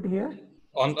contribute here?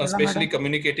 On especially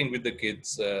communicating with the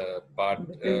kids part,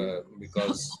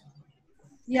 because...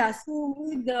 Yeah, so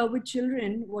with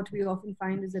children, what we often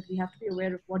find is that we have to be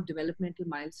aware of what developmental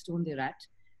milestone they're at.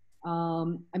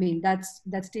 I mean,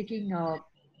 that's taking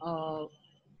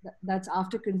that's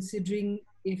after considering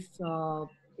if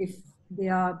they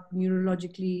are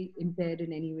neurologically impaired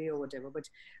in any way or whatever. But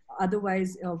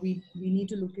otherwise, we need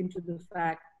to look into the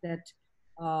fact that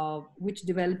which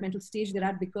developmental stage they're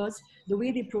at, because the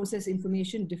way they process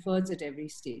information differs at every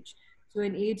stage. So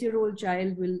an 8-year-old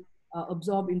child will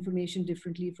absorb information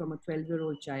differently from a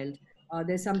 12-year-old child.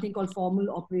 There's something called formal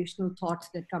operational thought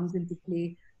that comes into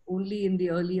play only in the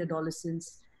early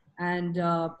adolescence, and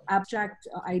abstract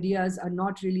ideas are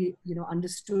not really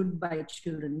understood by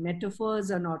children.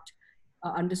 Metaphors are not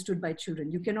understood by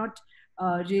children. You cannot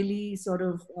really sort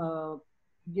of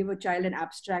give a child an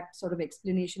abstract sort of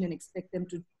explanation and expect them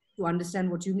to understand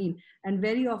what you mean. And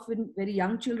very often, very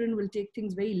young children will take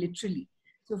things very literally.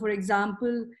 So, for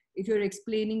example, if you're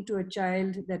explaining to a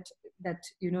child that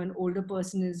an older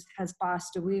person has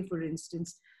passed away, for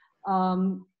instance,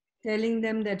 telling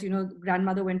them that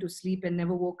grandmother went to sleep and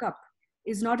never woke up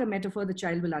is not a metaphor the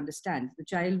child will understand. The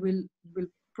child will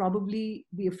probably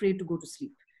be afraid to go to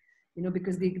sleep,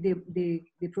 because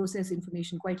they process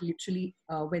information quite literally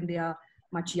when they are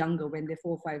much younger, when they're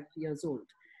 4 or 5 years old.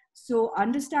 So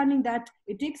understanding that,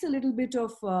 it takes a little bit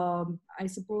of, I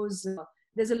suppose,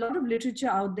 there's a lot of literature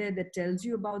out there that tells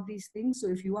you about these things. So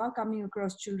if you are coming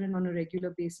across children on a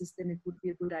regular basis, then it would be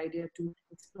a good idea to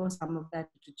explore some of that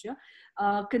literature.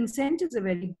 Consent is a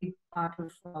very big part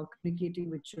of communicating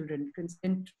with children,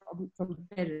 consent from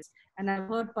the parents. And I've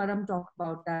heard Param talk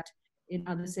about that in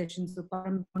other sessions. So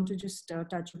Param, I want to just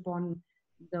touch upon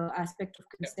the aspect of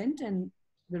consent and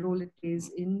the role it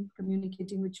plays in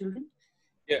communicating with children.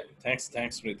 Yeah, thanks,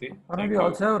 Smriti. We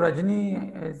also have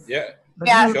Rajni. Yeah,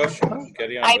 sure.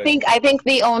 Carry on. I think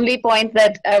the only point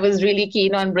that I was really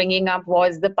keen on bringing up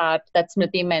was the part that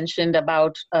Smriti mentioned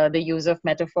about the use of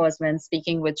metaphors when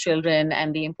speaking with children,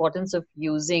 and the importance of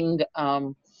using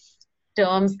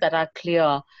terms that are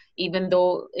clear, even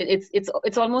though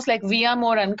it's almost like we are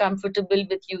more uncomfortable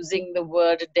with using the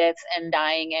word death and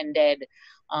dying and dead.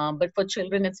 But for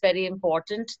children, it's very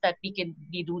important that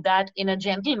we do that in a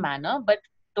gentle manner, but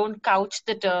don't couch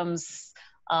the terms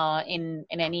in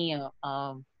any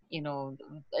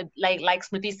like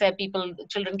Smriti said,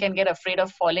 children can get afraid of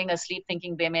falling asleep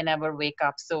thinking they may never wake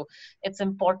up. So it's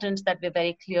important that we're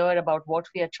very clear about what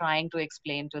we are trying to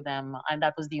explain to them, and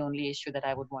that was the only issue that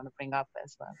I would want to bring up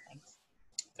as well.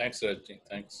 Thanks, Rajni.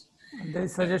 Thanks. There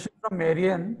is suggestion from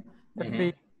Marian that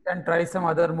we can try some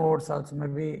other modes also,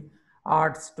 maybe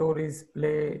art, stories,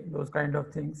 play, those kind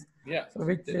of things. Yeah. So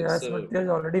which, as Smriti has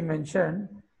already mentioned,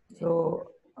 so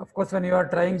of course, when you are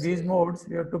trying these modes,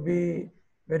 you have to be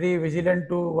very vigilant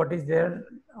to what is their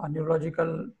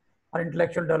neurological or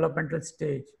intellectual developmental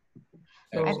stage.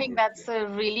 So, I think that's a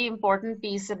really important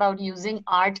piece about using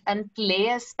art and play,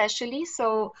 especially.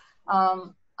 So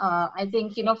I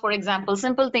think, for example,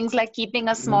 simple things like keeping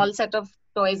a small set of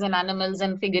toys and animals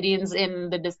and figurines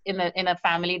in a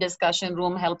family discussion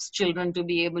room helps children to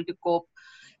be able to cope.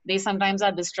 They sometimes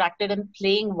are distracted and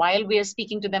playing while we are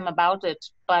speaking to them about it,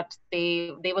 but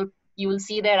you will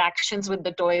see their actions with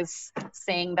the toys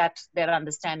saying that they're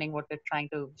understanding what we're trying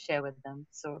to share with them.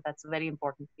 So that's a very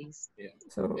important piece. Yeah.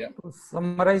 So to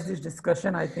summarize this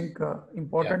discussion, I think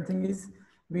important thing is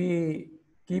we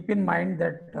keep in mind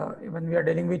that when we are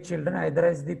dealing with children, either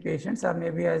as the patients or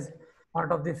maybe as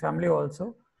part of the family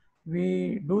also,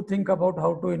 we do think about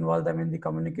how to involve them in the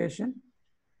communication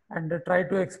and try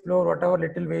to explore whatever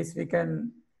little ways we can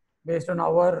based on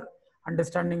our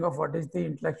understanding of what is the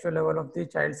intellectual level of the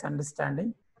child's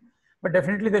understanding. But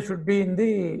definitely they should be in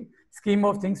the scheme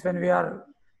of things when we are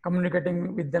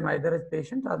communicating with them either as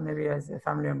patients or maybe as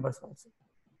family members also.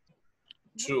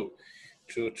 True.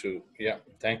 Yeah,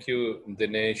 thank you,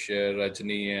 Dinesh,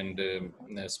 Rajni, and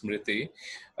Smriti.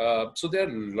 So there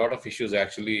are a lot of issues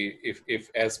actually. If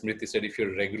as Smriti said, if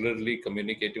you're regularly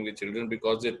communicating with children,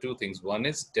 because there are two things. One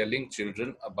is telling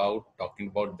children about talking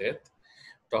about death,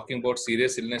 talking about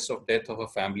serious illness of death of a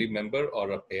family member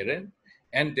or a parent,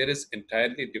 and there is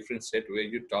entirely different set where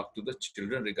you talk to the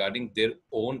children regarding their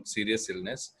own serious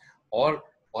illness or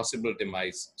possible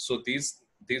demise. So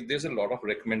there's a lot of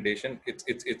recommendation.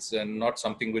 It's not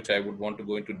something which I would want to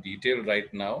go into detail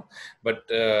right now, but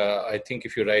I think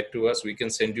if you write to us, we can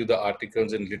send you the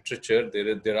articles in literature.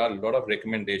 There are a lot of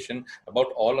recommendation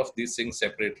about all of these things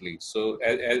separately. So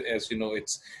as you know,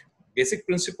 its basic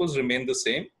principles remain the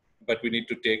same, but we need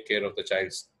to take care of the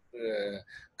child's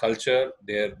culture,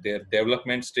 their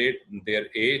development state, their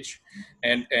age,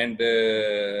 and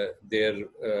their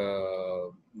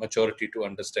maturity to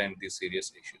understand these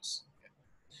serious issues.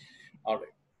 All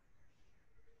right.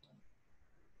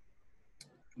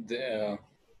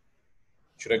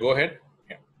 Should I go ahead?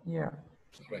 Yeah.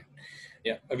 Right.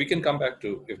 Yeah, we can come back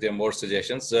to if there are more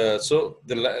suggestions. So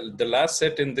the last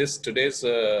set in today's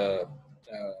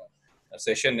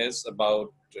session is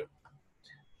about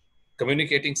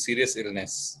communicating serious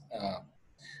illness.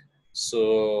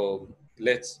 So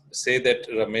let's say that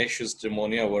Ramesh's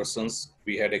pneumonia worsens.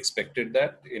 We had expected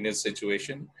that in his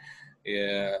situation.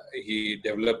 He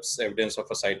develops evidence of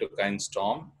a cytokine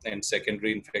storm and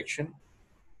secondary infection,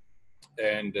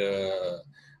 and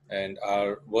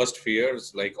our worst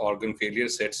fears like organ failure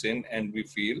sets in, and we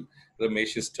feel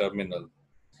Ramesh is terminal.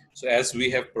 So as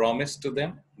we have promised to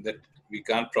them that we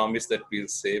can't promise that we'll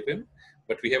save him,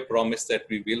 but we have promised that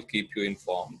we will keep you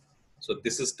informed. So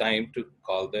this is time to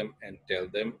call them and tell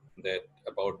them that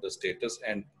about the status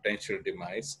and potential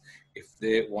demise. If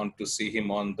they want to see him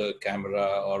on the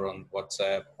camera or on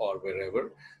WhatsApp or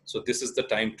wherever, so this is the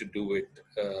time to do it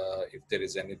if there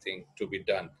is anything to be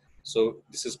done. So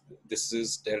this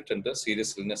is dealt under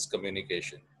serious illness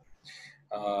communication.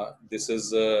 This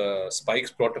is a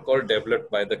Spikes protocol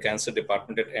developed by the cancer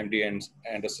department at MD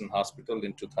Anderson Hospital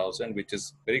in 2000, which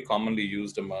is very commonly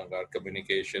used among our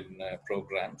communication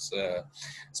programs.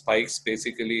 Spikes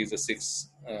basically is a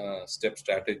six-step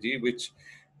strategy which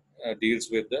deals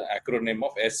with the acronym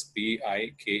of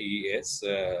SPIKES.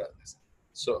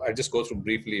 So I'll just go through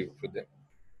briefly with them.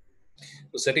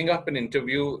 So setting up an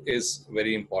interview is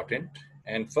very important.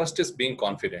 And first is being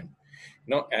confident.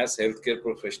 You know, as healthcare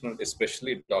professionals,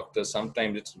 especially doctors,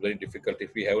 sometimes it's very difficult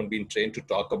if we haven't been trained to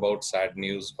talk about sad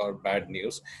news or bad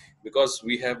news, because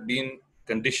we have been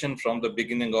conditioned from the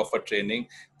beginning of our training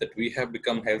that we have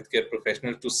become healthcare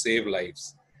professionals to save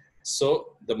lives.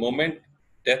 So the moment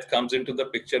death comes into the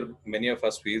picture, many of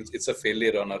us feel it's a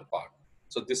failure on our part.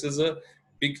 So this is a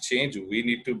big change we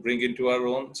need to bring into our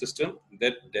own system,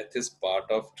 that death is part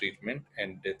of treatment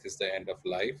and death is the end of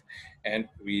life, and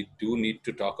we do need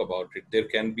to talk about it. There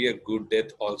can be a good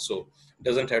death also. It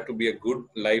doesn't have to be a good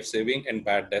life-saving and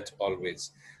bad death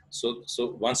always. So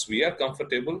once we are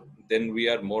comfortable, then we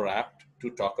are more apt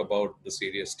to talk about the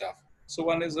serious stuff. So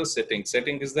one is a setting.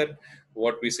 Setting is that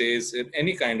what we say is in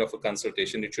any kind of a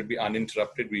consultation, it should be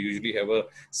uninterrupted. We usually have a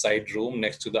side room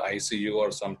next to the ICU or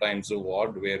sometimes a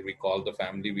ward where we call the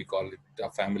family, we call it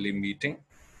a family meeting.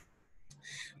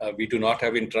 We do not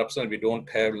have interruption. We don't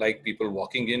have like people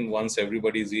walking in. Once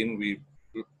everybody's in, we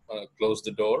close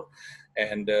the door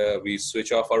and we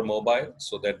switch off our mobile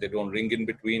so that they don't ring in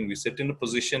between. We sit in a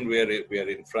position where we are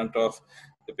in front of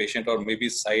the patient or maybe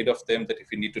side of them, that if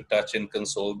we need to touch and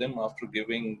console them after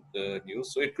giving the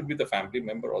news. So it could be the family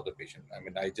member or the patient. I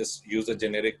mean, I just use a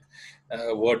generic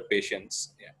word,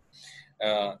 patients.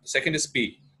 Yeah. Second is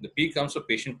P. The P comes for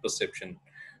patient perception.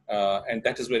 And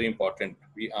that is very important.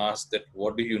 We ask that,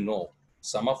 what do you know?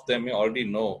 Some of them may already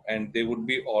know, and they would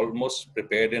be almost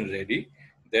prepared and ready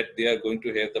that they are going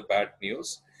to hear the bad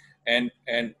news.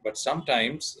 But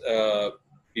sometimes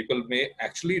people may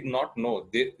actually not know.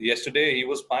 Yesterday he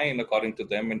was fine according to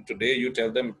them, and today you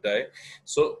tell them die.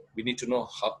 So we need to know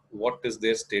what is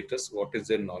their status, what is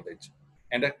their knowledge.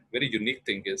 And a very unique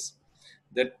thing is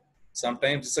that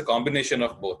sometimes it's a combination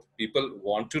of both. People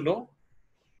want to know,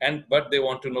 but they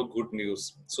want to know good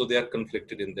news. So they are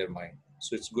conflicted in their mind.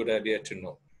 So it's a good idea to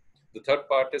know. The third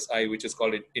part is I, which is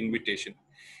called invitation.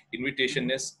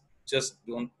 Invitation is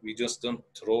we just don't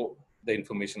throw the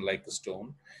information like a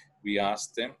stone. We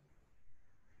ask them,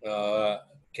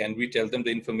 can we tell them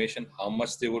the information, how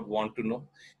much they would want to know?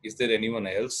 Is there anyone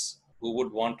else who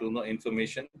would want to know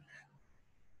information?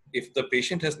 If the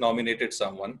patient has nominated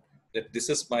someone, that this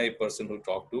is my person who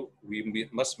talk to, we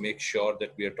must make sure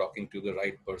that we are talking to the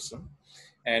right person.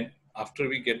 And after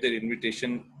we get their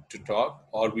invitation to talk,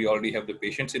 or we already have the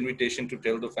patient's invitation to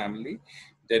tell the family,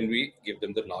 then we give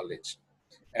them the knowledge.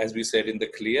 As we said in the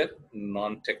clear,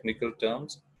 non-technical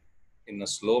terms, in a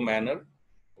slow manner,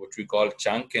 what we call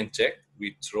chunk and check,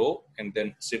 we throw and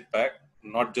then sit back,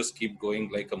 not just keep going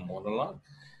like a monologue.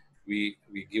 We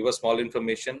give a small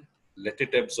information, let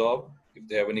it absorb. If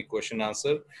they have any question,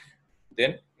 answer.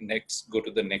 Then go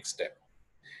to the next step.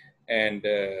 And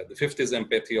the fifth is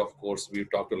empathy. Of course,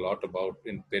 we've talked a lot about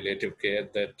in palliative care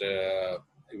that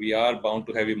we are bound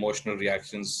to have emotional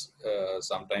reactions,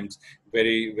 sometimes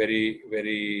very, very,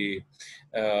 very,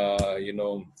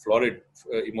 florid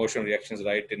emotional reactions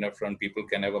right in the front. People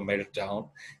can have a meltdown.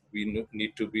 We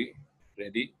need to be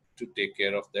ready to take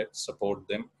care of that, support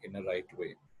them in a right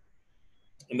way.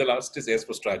 And the last is S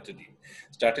for strategy.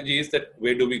 Strategy is that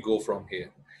where do we go from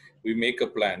here? We make a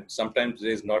plan. Sometimes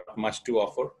there is not much to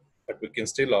offer, but we can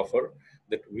still offer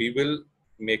that we will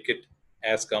make it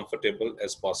as comfortable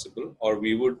as possible, or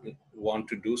we would want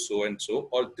to do so and so,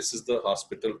 or this is the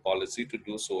hospital policy to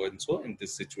do so and so in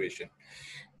this situation.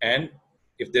 And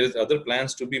if there is other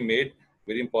plans to be made,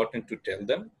 very important to tell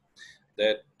them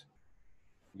that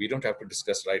we don't have to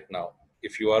discuss right now.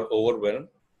 If you are overwhelmed,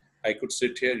 I could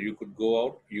sit here, you could go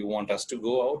out. You want us to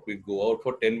go out, we go out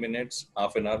for 10 minutes,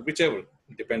 half an hour, whichever.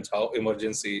 It depends how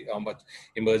much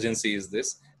emergency is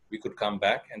this. We could come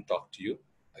back and talk to you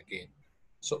again.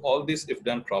 So all this, if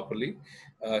done properly,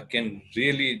 can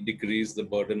really decrease the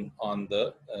burden on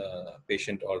the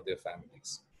patient or their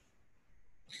families.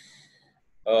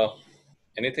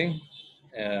 Anything?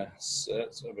 So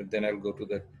then I'll go to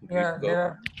the there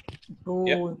are two.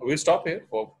 Yeah, we'll stop here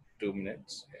for 2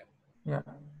 minutes. Yeah.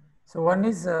 So one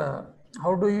is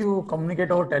how do you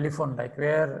communicate over telephone, like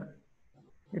where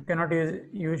you cannot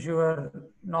use your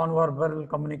non-verbal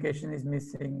communication is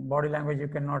missing, body language you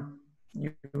cannot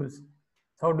use.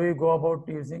 So how do you go about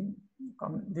using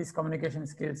these communication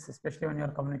skills, especially when you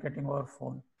are communicating over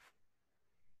phone?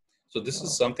 So this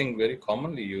is something very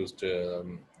commonly used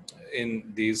in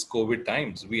these COVID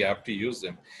times. We have to use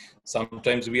them.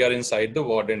 Sometimes we are inside the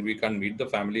ward and we can't meet the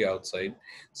family outside.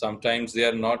 Sometimes they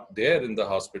are not there in the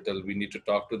hospital. We need to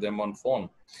talk to them on phone.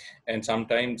 And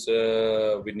sometimes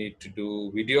we need to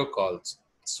do video calls.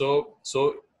 So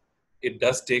it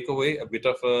does take away a bit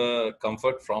of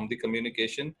comfort from the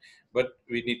communication, but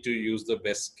we need to use the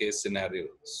best case scenario.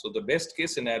 So the best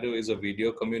case scenario is a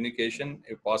video communication,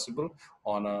 if possible,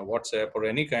 on a WhatsApp or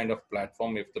any kind of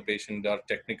platform if the patient are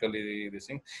technically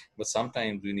listening. But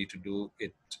sometimes we need to do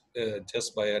it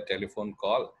just by a telephone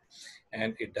call.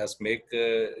 And it does make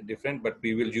different, but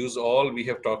we will use all we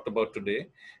have talked about today: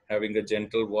 having a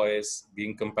gentle voice,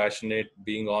 being compassionate,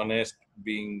 being honest,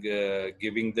 being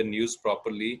giving the news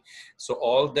properly. So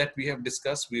all that we have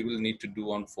discussed, we will need to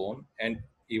do on phone, and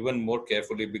even more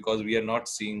carefully, because we are not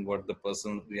seeing what the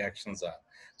person's reactions are.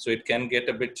 So it can get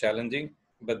a bit challenging,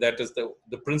 but that is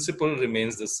the principle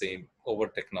remains the same over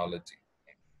technology.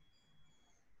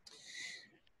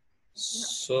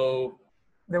 So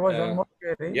there was one more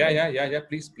query. Yeah.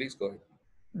 Please go ahead.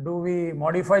 Do we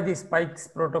modify the spikes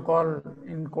protocol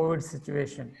in COVID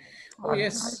situation? Oh,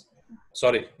 yes.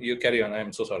 Sorry, you carry on.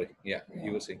 I'm so sorry. Yeah,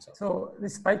 you were saying something. So the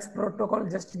spikes protocol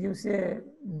just gives a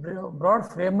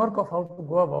broad framework of how to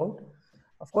go about.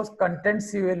 Of course,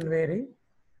 contents will vary.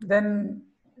 Then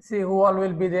see who all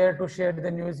will be there to share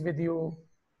the news with you.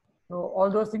 So all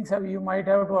those things you might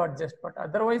have to adjust, but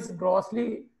otherwise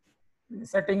grossly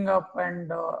setting up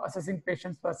and assessing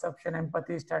patient's perception,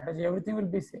 empathy, strategy, everything will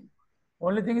be same.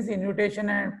 Only thing is invitation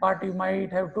and part you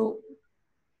might have to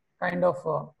kind of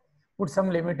put some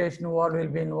limitation, who all will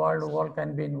be involved, who all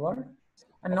can be involved.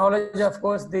 And knowledge, of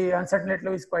course, the uncertainty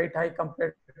level is quite high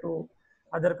compared to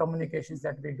other communications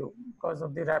that we do because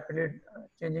of the rapidly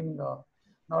changing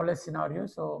knowledge scenario.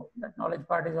 So that knowledge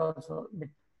part is also a bit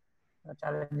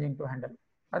challenging to handle.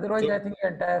 Otherwise, I think the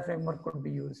entire framework could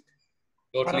be used.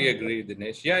 Totally agree,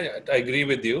 Dinesh. Yeah, I agree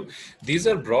with you. These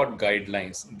are broad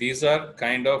guidelines. These are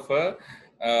kind of a,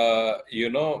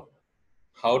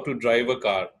 how to drive a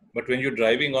car. But when you're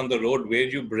driving on the road, where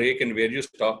you brake and where you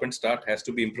stop and start has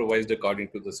to be improvised according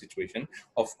to the situation.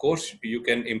 Of course, you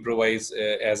can improvise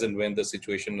as and when the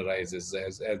situation arises,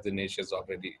 as Dinesh has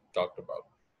already talked about.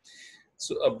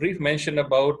 So a brief mention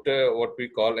about what we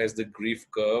call as the grief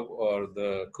curve or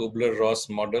the Kubler-Ross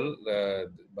model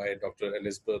by Dr.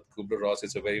 Elizabeth Kubler-Ross.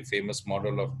 It's a very famous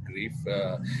model of grief,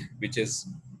 which is,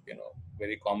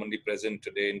 very commonly present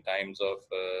today in times of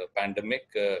pandemic.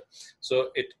 So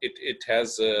it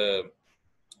has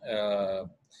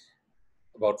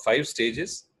about 5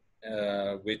 stages,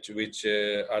 which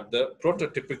are the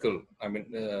prototypical.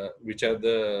 Which are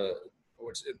the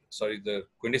the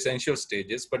quintessential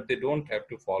stages, but they don't have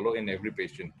to follow in every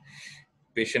patient.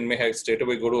 Patient may have straight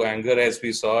away go to anger, as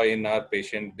we saw in our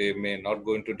patient. They may not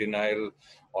go into denial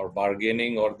or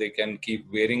bargaining, or they can keep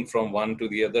varying from one to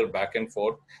the other, back and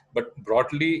forth. But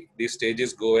broadly, these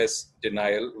stages go as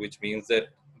denial, which means that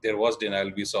there was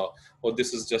denial. We saw, oh,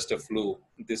 this is just a flu.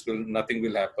 Nothing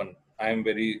will happen. I am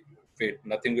very fit.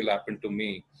 Nothing will happen to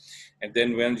me. And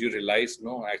then when you realize,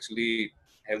 no, actually,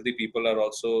 healthy people are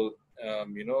also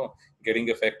getting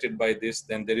affected by this,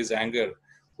 then there is anger.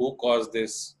 Who caused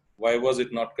this? Why was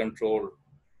it not controlled?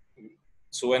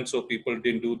 So and so people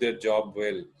didn't do their job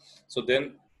well. So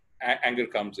then anger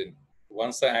comes in.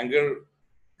 Once the anger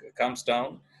comes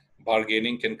down,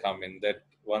 bargaining can come in. That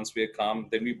once we are calm,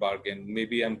 then we bargain.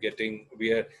 Maybe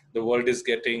the world is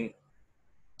getting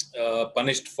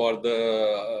punished for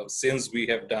the sins we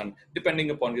have done, depending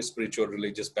upon your spiritual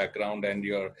religious background and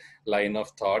your line of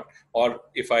thought. Or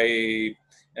if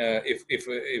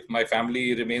my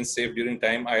family remains safe during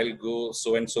time, I'll go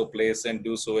so and so place and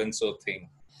do so and so thing.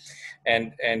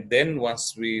 And then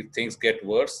once things get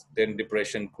worse, then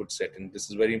depression could set in. This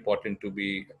is very important to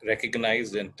be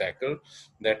recognized and tackled,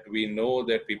 that we know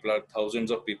that thousands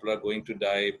of people are going to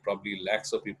die, probably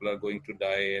lakhs of people are going to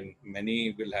die, and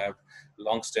many will have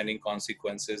long-standing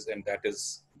consequences, and that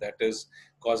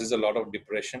causes a lot of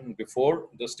depression before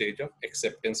the stage of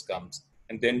acceptance comes.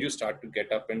 And then you start to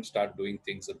get up and start doing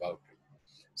things about it.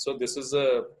 So this is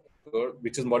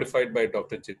which is modified by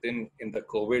Dr. Jitin in the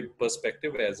COVID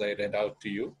perspective, as I read out to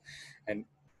you.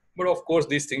 But of course,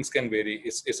 these things can vary.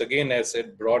 It's again, as I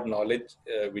said, broad knowledge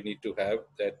we need to have,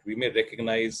 that we may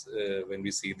recognize when we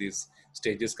see these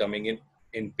stages coming in.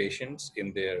 in patients,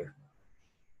 in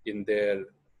their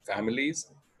families,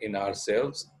 in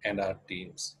ourselves and our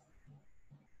teams.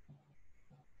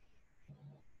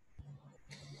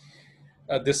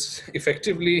 This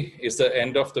effectively is the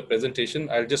end of the presentation.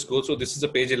 I'll just go through, this is a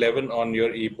page 11 on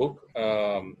your ebook,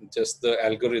 just the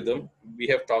algorithm. We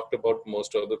have talked about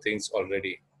most of the things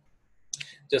already.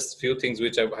 Just few things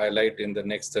which I've highlighted in the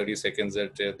next 30 seconds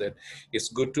that it's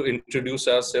good to introduce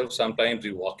ourselves. Sometimes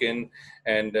we walk in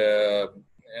and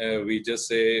we just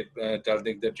say, tell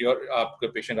them that you're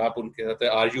patient,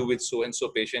 are you with so-and-so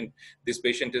patient? This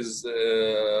patient is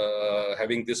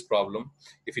having this problem.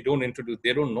 If you don't introduce,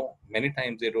 they don't know. Many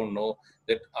times they don't know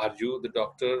that are you the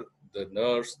doctor, the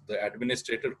nurse, the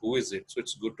administrator, who is it? So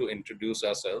it's good to introduce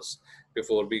ourselves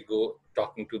before we go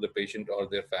talking to the patient or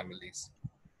their families.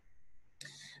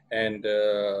 And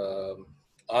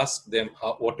ask them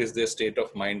what is their state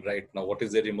of mind right now, what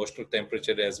is their emotional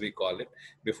temperature, as we call it,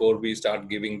 before we start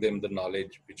giving them the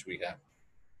knowledge which we have.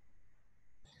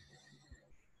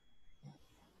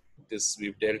 This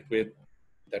we've dealt with,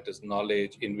 that is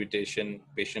knowledge, invitation,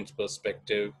 patient's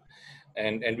perspective,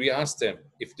 and we ask them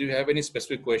if do you have any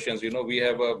specific questions. You know, we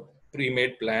have a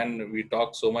pre-made plan we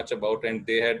talk so much about, and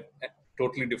they had a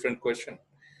totally different question.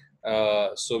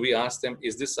 So we ask them,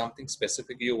 is this something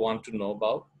specific you want to know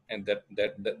about? And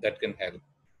that can help.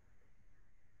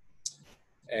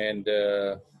 And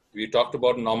we talked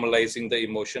about normalizing the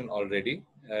emotion already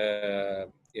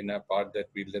in a part that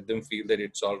we let them feel that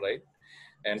it's all right,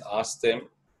 and ask them.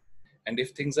 And if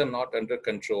things are not under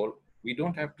control, we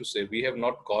don't have to say we have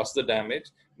not caused the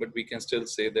damage, but we can still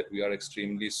say that we are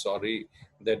extremely sorry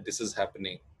that this is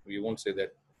happening. We won't say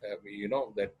that, you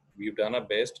know, that we've done our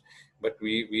best, but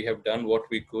we have done what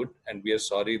we could, and we are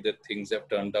sorry that things have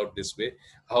turned out this way.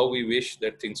 How we wish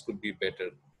that things could be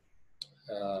better.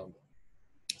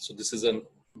 So this is a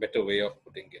better way of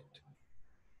putting it.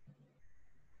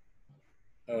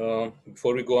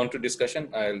 Before we go on to discussion,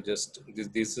 I'll just,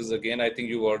 this is again, I think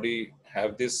you already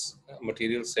have this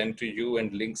material sent to you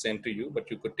and link sent to you, but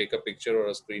you could take a picture or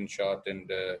a screenshot, and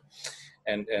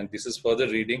this is further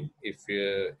reading if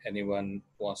anyone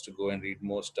wants to go and read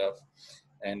more stuff.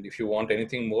 And if you want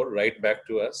anything more, write back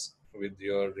to us with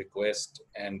your request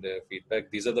and feedback.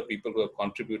 These are the people who have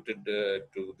contributed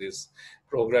to this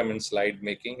program in slide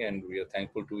making, and we are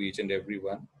thankful to each and every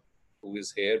one who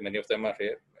is here. Many of them are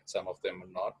here, some of them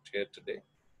are not here today.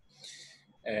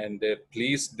 And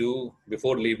please do,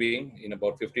 before leaving, in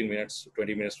about 15 minutes,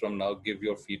 20 minutes from now, give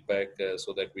your feedback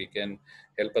so that we can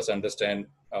help us understand,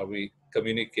 are we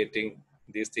communicating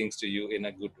these things to you in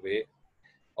a good way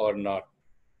or not.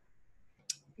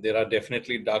 There are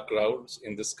definitely dark clouds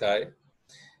in the sky,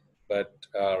 but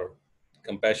our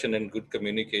compassion and good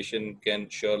communication can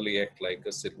surely act like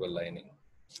a silver lining.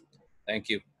 Thank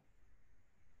you.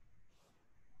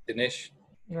 Dinesh?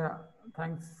 Yeah,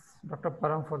 thanks, Dr.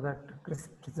 Param, for that crisp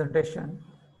presentation.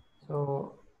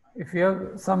 So if you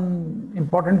have some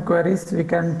important queries, we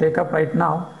can take up right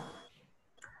now.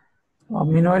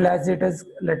 Meanwhile, as it is,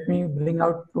 let me bring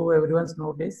out to everyone's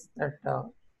notice that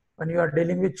when you are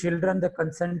dealing with children, the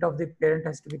consent of the parent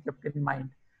has to be kept in mind,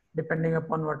 depending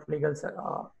upon what legal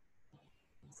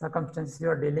circumstances you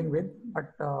are dealing with.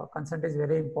 But consent is a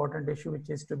very important issue which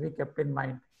is to be kept in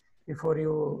mind before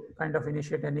you kind of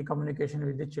initiate any communication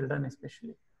with the children,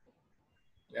 especially.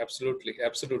 Absolutely,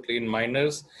 absolutely. In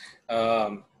minors,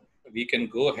 we can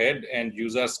go ahead and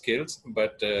use our skills,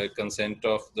 but consent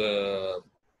of the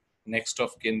next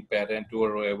of kin parent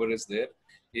or whoever is there,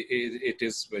 it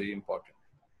is very important.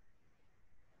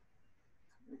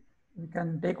 We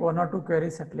can take one or two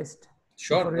queries at least.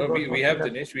 Sure, we have,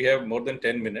 Dinesh, we have more than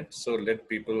 10 minutes. So let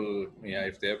people, yeah,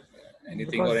 if they have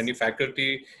anything, because, or any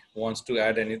faculty wants to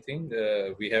add anything,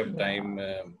 we have time.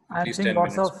 I think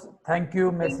lots of thank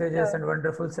you messages and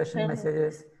wonderful session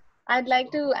messages. I'd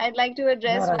like to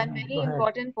address one very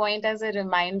important point as a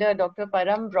reminder. Dr.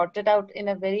 Param brought it out in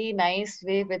a very nice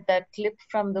way with that clip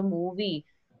from the movie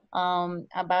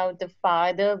about the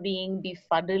father being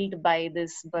befuddled by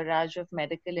this barrage of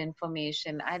medical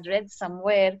information. I'd read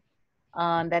somewhere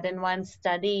that in one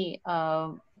study,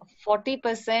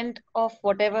 40% of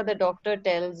whatever the doctor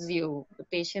tells you, the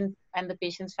patient and the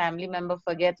patient's family member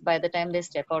forgets by the time they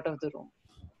step out of the room.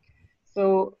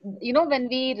 So, you know, when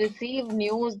we receive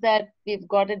news that we've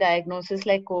got a diagnosis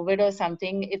like COVID or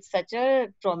something, it's such a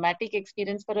traumatic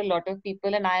experience for a lot of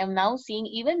people. And I am now seeing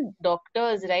even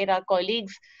doctors, right, our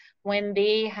colleagues, when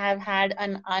they have had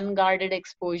an unguarded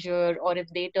exposure or if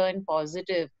they turn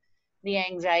positive, the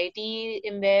anxiety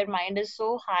in their mind is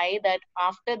so high that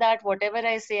after that, whatever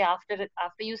I say, after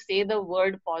you say the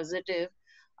word positive,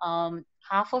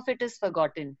 half of it is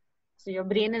forgotten. So your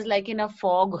brain is like in a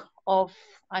fog of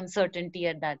uncertainty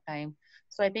at that time.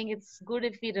 So I think it's good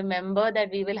if we remember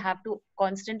that we will have to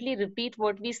constantly repeat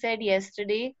what we said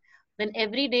yesterday. Then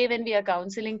every day when we are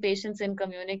counseling patients in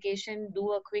communication,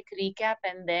 do a quick recap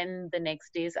and then the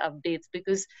next day's updates,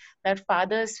 because that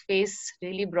father's face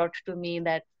really brought to me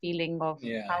that feeling of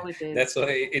Yeah, how it is. that's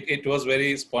why it was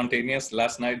very spontaneous.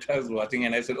 Last night I was watching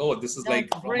and I said, oh, this is No, like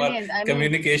it's from our brilliant. I mean,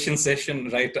 communication session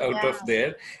right out yeah, of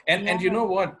there. yeah, And you know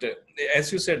what?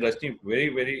 As you said, Rajni, very,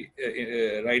 very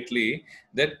rightly,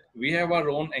 that we have our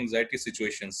own anxiety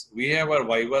situations. We have our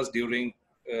vivas during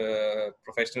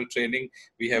professional training.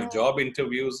 We have job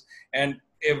interviews. And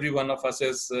every one of us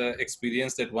has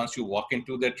experienced that once you walk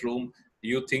into that room,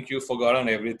 you think you've forgotten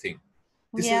everything.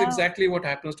 This is yeah, exactly what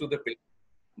happens to the patient.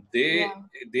 they yeah,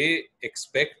 they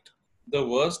expect the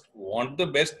worst, want the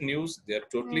best news. They're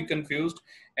totally confused,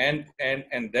 and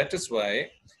that is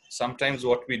why sometimes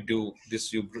what we do,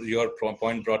 this your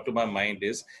point brought to my mind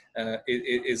is a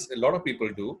lot of people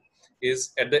do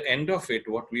is at the end of it,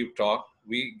 what we've talked,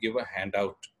 we give a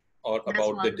handout or that's about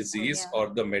the wonderful. disease Yeah, or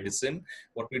the medicine,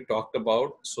 what we talked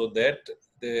about, so that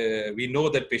we know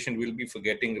that patient will be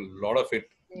forgetting a lot of it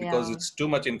because yeah, it's too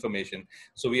much information.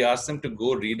 So we ask them to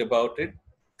go read about it,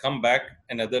 come back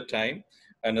another time,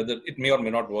 it may or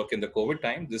may not work in the COVID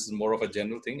time, this is more of a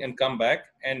general thing, and come back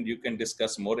and you can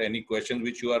discuss more any questions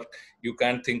which you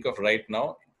can't think of right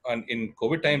now. And in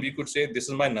COVID time you could say, this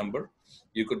is my number,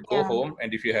 you could go yeah. home,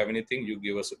 and if you have anything, you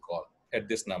give us a call at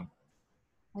this number.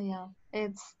 Yeah,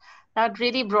 it's that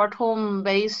really brought home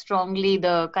very strongly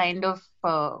the kind of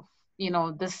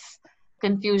this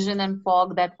confusion and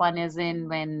fog that one is in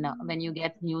when you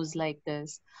get news like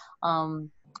this.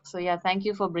 So yeah, thank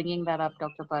you for bringing that up,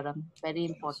 Dr. Param. Very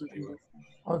important in this.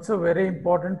 Also very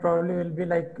important probably will be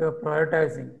like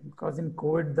prioritizing, because in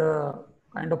COVID, the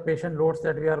kind of patient loads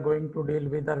that we are going to deal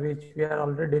with or which we are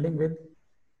already dealing with,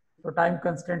 so time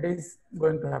constraint is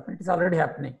going to happen. It is already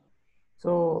happening.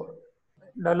 So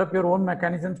develop your own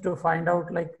mechanisms to find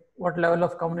out like what level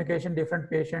of communication different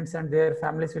patients and their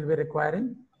families will be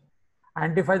requiring.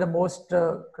 Identify the most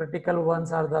critical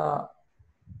ones are the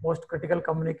most critical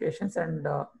communications, and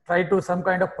try to some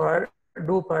kind of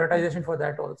do prioritization for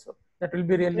that also. That will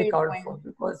be really Great called point. for,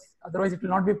 because otherwise it will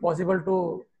not be possible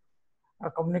to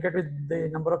communicate with the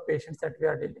number of patients that we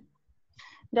are dealing.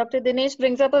 Dr. Dinesh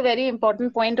brings up a very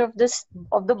important point of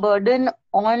the burden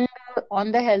on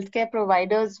the healthcare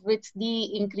providers with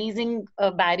the increasing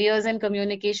barriers in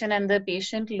communication and the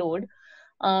patient load.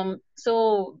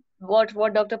 So what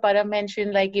Dr. Param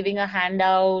mentioned, like giving a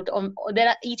handout,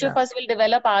 each of Yeah. us will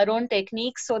develop our own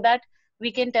techniques so that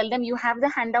we can tell them, you have the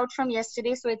handout from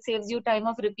yesterday, so it saves you time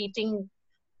of repeating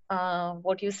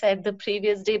what you said the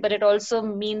previous day, but it also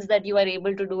means that you are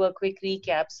able to do a quick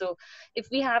recap. So if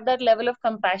we have that level of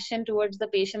compassion towards the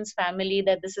patient's family,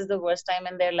 that this is the worst time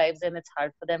in their lives and it's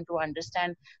hard for them to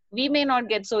understand, we may not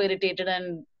get so irritated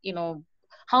and,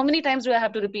 how many times do I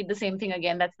have to repeat the same thing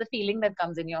again? That's the feeling that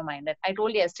comes in your mind, that I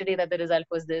told yesterday that the result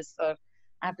was this, or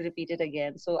I have to repeat it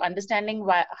again. So understanding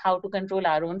how to control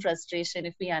our own frustration,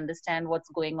 if we understand what's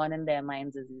going on in their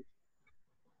minds, is easy.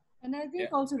 And I think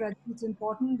also, Rajni, it's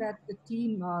important that the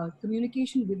team,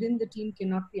 communication within the team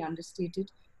cannot be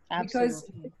understated. Because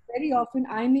Absolutely. very often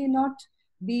I may not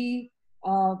be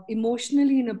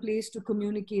emotionally in a place to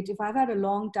communicate. If I've had a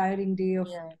long, tiring day of,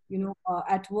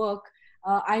 at work,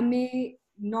 I may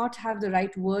not have the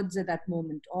right words at that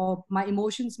moment, or my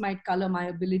emotions might color my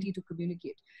ability to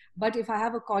communicate. But if I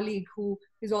have a colleague who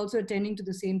is also attending to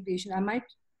the same patient,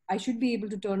 I should be able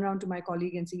to turn around to my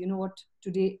colleague and say, you know what,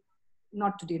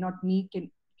 not me,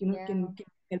 can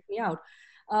help me out.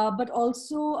 But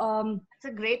also, it's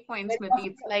a great point, Smriti.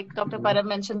 It's like Dr. Param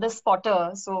mentioned, the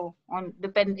spotter. So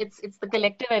it's the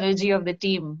collective energy of the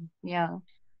team. Yeah.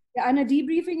 Yeah, and a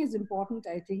debriefing is important,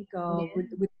 I think, Yeah. with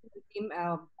the team.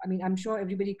 I mean, I'm sure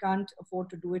everybody can't afford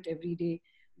to do it every day,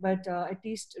 but at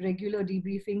least regular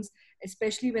debriefings,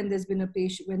 especially when there's been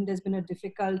a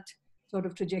difficult sort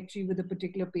of trajectory with a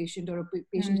particular patient, or a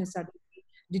patient has suddenly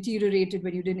deteriorated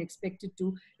when you didn't expect it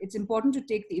to. It's important to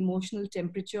take the emotional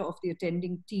temperature of the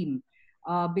attending team,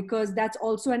 because that's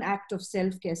also an act of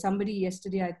self-care. Somebody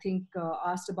yesterday, I think,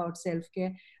 asked about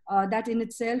self-care. That in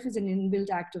itself is an inbuilt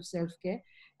act of self-care.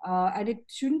 And it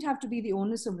shouldn't have to be the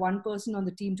onus of one person on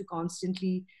the team to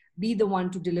constantly be the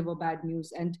one to deliver bad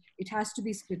news. And it has to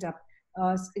be split up.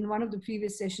 In one of the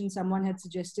previous sessions, someone had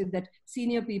suggested that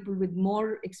senior people with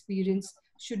more experience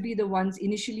should be the ones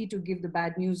initially to give the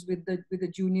bad news, with the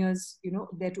juniors,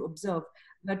 there to observe.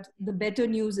 But the better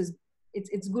news is,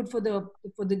 it's good for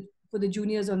the for the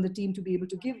juniors on the team to be able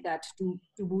to give that to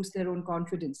boost their own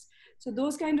confidence. So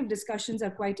those kind of discussions are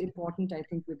quite important, I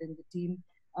think, within the team,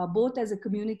 both as a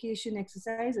communication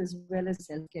exercise as well as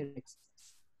self-care exercise.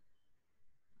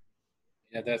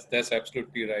 Yeah, that's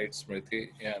absolutely right, Smriti.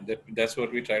 Yeah, that's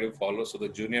what we try to follow. So the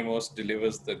junior most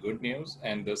delivers the good news,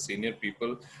 and the senior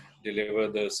people deliver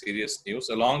the serious news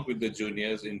along with the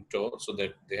juniors in tow, so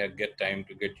that they get time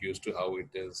to get used to how it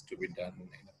is to be done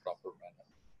in a proper manner.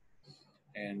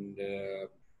 And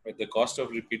at the cost of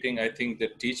repeating, I think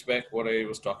that teach back, what I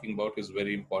was talking about, is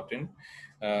very important.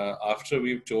 After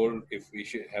we've told if we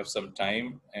should have some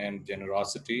time and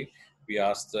generosity, we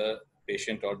ask the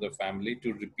patient or the family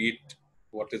to repeat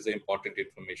what is the important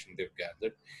information they've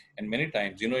gathered. And many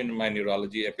times, in my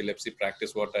neurology epilepsy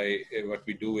practice, what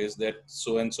we do is that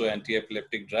so-and-so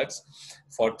anti-epileptic drugs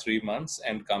for 3 months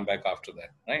and come back after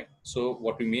that, right? So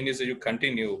what we mean is that you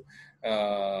continue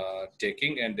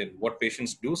taking, and then what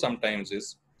patients do sometimes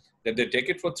is that they take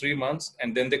it for 3 months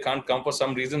and then they can't come for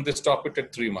some reason, they stop it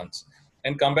at 3 months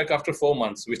and come back after 4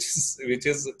 months, which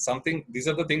is something, these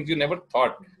are the things you never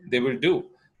thought they will do.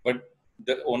 But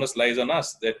the onus lies on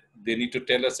us that they need to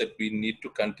tell us that we need to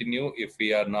continue if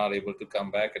we are not able to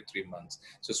come back at 3 months.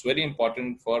 So it's very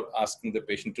important for asking the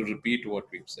patient to repeat what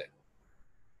we've said.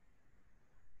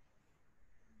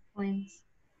 Points.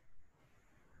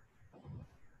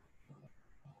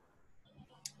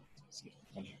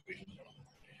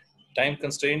 Time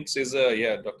constraints is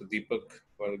Dr. Deepak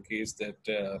Varghese,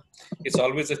 that it's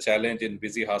always a challenge in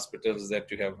busy hospitals that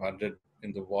you have 100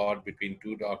 in the ward between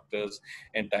 2 doctors,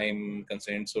 and time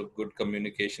constraints. So good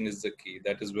communication is the key.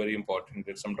 That is very important,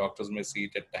 that some doctors may see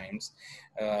it at times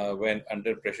when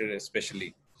under pressure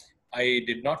especially. I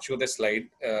did not show the slide,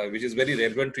 which is very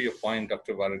relevant to your point,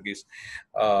 Dr. Varghese.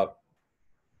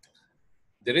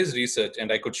 There is research,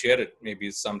 and I could share it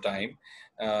maybe sometime,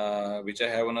 which I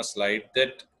have on a slide,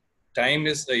 that time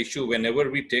is the issue. Whenever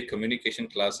we take communication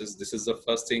classes, this is the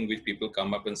first thing which people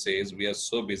come up and say is, we are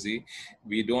so busy,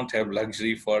 we don't have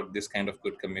luxury for this kind of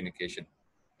good communication.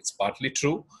 It's partly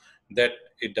true that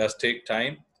it does take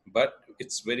time, but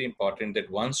it's very important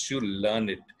that once you learn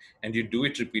it and you do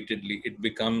it repeatedly, it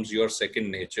becomes your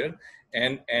second nature.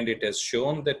 And it has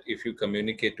shown that if you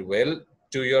communicate well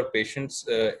to your patients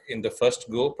in the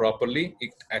first go properly,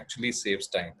 it actually saves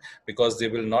time, because they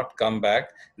will not come back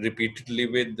repeatedly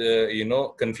with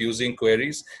confusing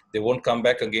queries. They won't come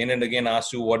back again and again,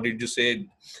 ask you, what did you say,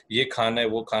 ye khana hai,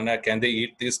 wo khana hai, can they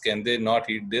eat this, can they not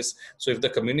eat this? So if the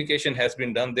communication has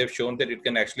been done, they've shown that it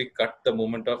can actually cut the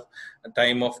moment of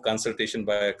time of consultation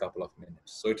by a couple of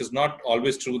minutes. So it is not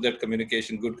always true that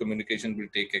good communication will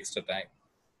take extra time.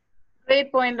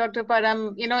 Great point, Dr.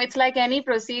 Param. It's like any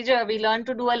procedure. We learn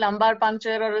to do a lumbar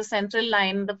puncture or a central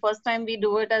line. The first time we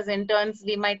do it as interns,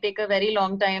 we might take a very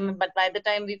long time, but by the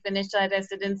time we finish our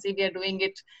residency, we are doing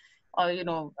it,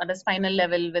 at a spinal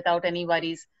level without any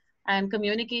worries. And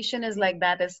communication is like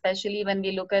that, especially when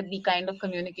we look at the kind of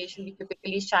communication we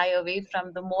typically shy away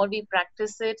from. The more we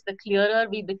practice it, the clearer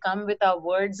we become with our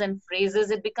words and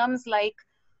phrases. It becomes like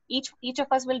each of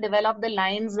us will develop the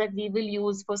lines that we will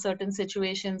use for certain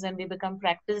situations, and we become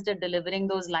practiced at delivering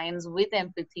those lines with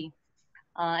empathy.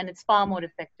 And it's far more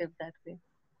effective that way.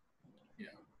 Yeah,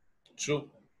 true.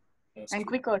 That's and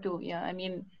true. Quicker too. Yeah,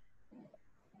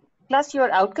 plus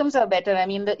your outcomes are better.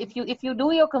 If you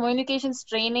do your communications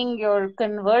training, your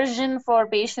conversion for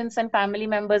patients and family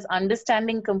members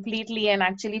understanding completely and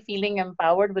actually feeling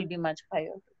empowered will be much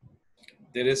higher.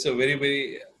 There is a very,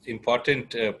 very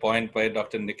important point by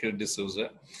Dr. Nikhil D'Souza,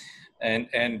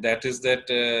 and that is that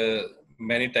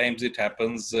many times it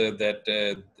happens that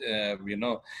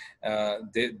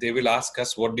they will ask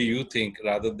us, what do you think,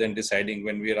 rather than deciding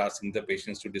when we are asking the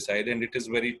patients to decide. And it is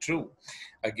very true.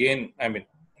 Again,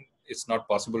 it's not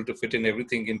possible to fit in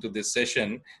everything into this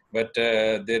session, but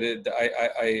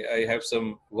I have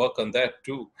some work on that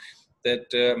too,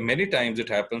 that many times it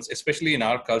happens, especially in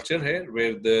our culture here,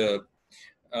 where the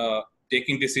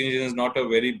taking decisions is not a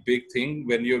very big thing.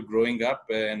 When you're growing up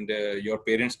and your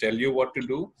parents tell you what to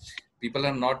do, people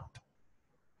are not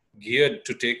geared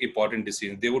to take important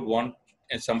decisions. They would want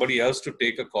somebody else to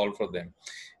take a call for them,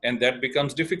 and that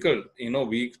becomes difficult.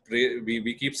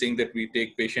 We keep saying that we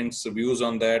take patients' views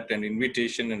on that and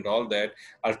invitation and all that.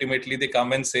 Ultimately, they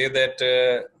come and say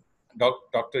that,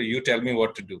 doctor, you tell me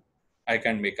what to do. I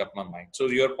can't make up my mind. So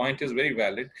your point is very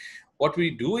valid. What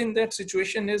we do in that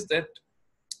situation is that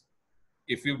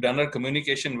if we've done our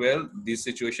communication well, this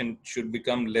situation should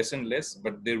become less and less,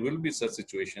 but there will be such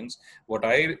situations.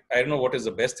 I don't know what is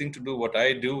the best thing to do. What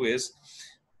I do is,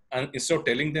 And instead of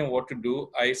telling them what to do,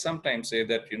 I sometimes say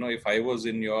that, if I was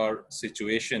in your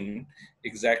situation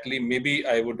exactly, maybe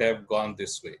I would have gone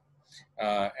this way.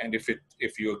 And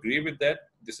if you agree with that,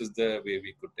 this is the way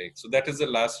we could take. So that is the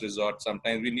last resort.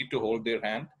 Sometimes we need to hold their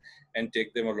hand and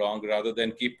take them along rather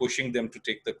than keep pushing them to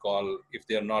take the call if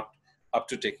they are not up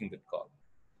to taking the call.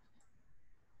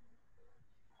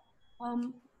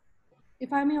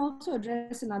 If I may also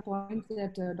address another point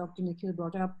that Dr. Nikhil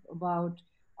brought up about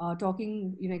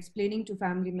talking, explaining to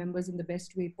family members in the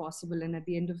best way possible, and at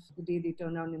the end of the day, they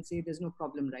turn around and say, "There's no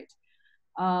problem, right?"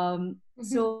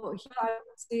 So here I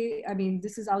would say, I mean,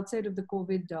 this is outside of the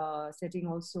COVID setting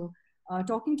also.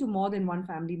 Talking to more than one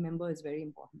family member is very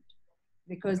important,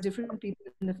 because different people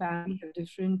in the family have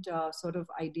different sort of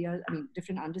ideas, I mean,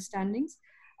 different understandings.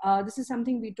 This is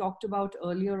something we talked about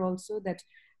earlier also, that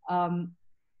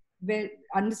where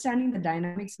understanding the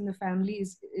dynamics in the family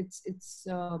is, it's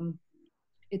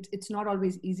not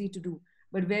always easy to do.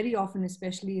 But very often,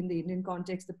 especially in the Indian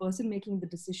context, the person making the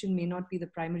decision may not be the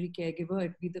primary caregiver,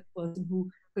 it be the person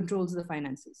who controls the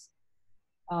finances,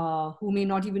 who may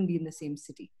not even be in the same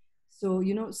city. So,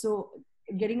 so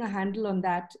getting a handle on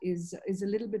that is a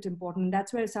little bit important. And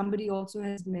that's where somebody also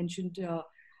has mentioned a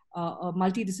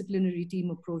multidisciplinary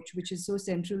team approach, which is so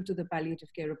central to the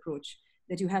palliative care approach,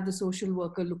 that you have the social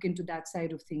worker look into that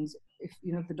side of things. If,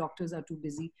 if the doctors are too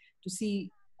busy to see,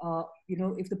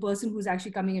 if the person who's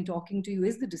actually coming and talking to you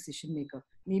is the decision maker,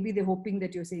 maybe they're hoping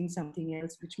that you're saying something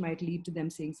else, which might lead to them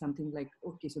saying something like,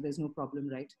 okay, so there's no problem,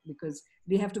 right? Because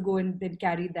they have to go and then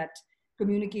carry that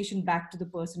communication back to the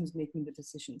person who's making the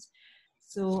decisions.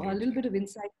 So a little bit of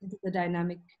insight into the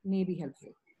dynamic may be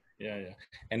helpful. Yeah.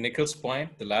 And Nikhil's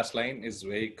point, the last line is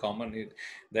very common,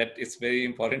 that it's very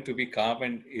important to be calm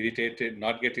and irritated,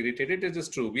 not get irritated. It is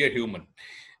true. We are human.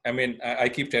 I mean, I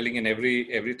keep telling in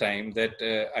every time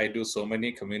that I do so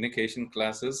many communication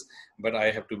classes, but I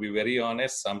have to be very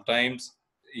honest. Sometimes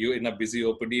you in a busy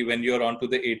OPD, when you're on to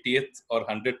the 80th or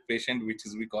 100th patient, which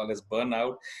is we call as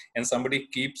burnout, and somebody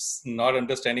keeps not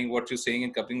understanding what you're saying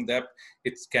and covering that,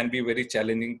 it can be very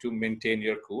challenging to maintain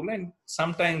your cool. And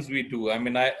sometimes we do. I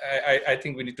mean, I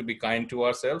think we need to be kind to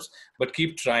ourselves, but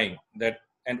keep trying that.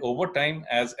 And over time,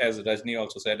 as Rajni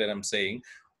also said, and I'm saying,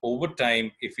 over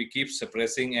time, if we keep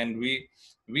suppressing and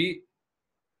we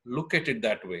look at it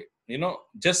that way,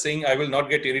 just saying I will not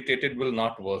get irritated will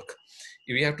not work.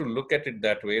 We have to look at it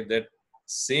that way, that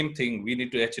same thing we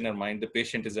need to etch in our mind. The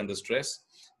patient is under stress.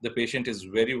 The patient is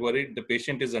very worried. The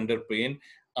patient is under pain.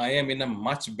 I am in a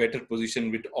much better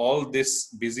position with all this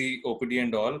busy OPD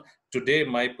and all. Today,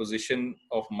 my position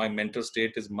of my mental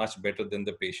state is much better than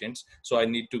the patient's. So I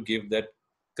need to give that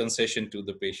concession to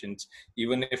the patients,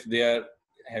 even if they are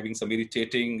having some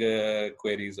irritating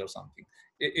queries or something.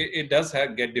 It does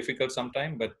get difficult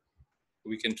sometimes, but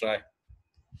we can try.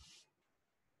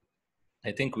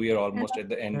 I think we are almost at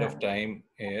the end of time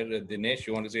here. Dinesh,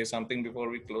 you want to say something before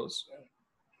we close?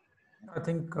 I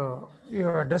think you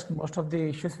have addressed most of the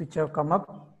issues which have come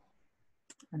up,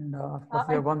 and of course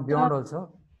we have gone beyond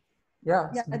also. Yeah,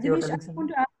 Dinesh, I want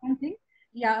to add one thing.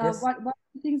 Yeah, yes. One of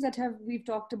the things that we've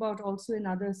talked about also in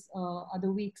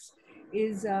other weeks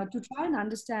is to try and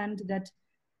understand that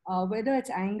whether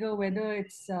it's anger, whether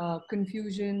it's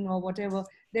confusion or whatever,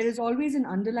 there is always an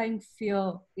underlying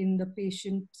fear in the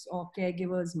patient's or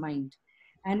caregiver's mind.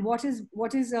 And what is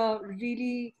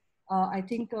really, I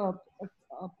think, a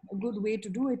good way to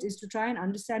do it is to try and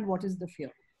understand what is the fear.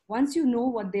 Once you know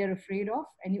what they're afraid of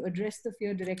and you address the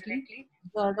fear directly,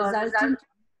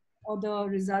 the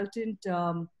resultant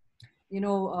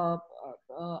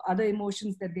other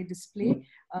emotions that they display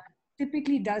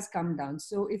typically does come down.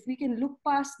 So if we can look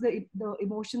past the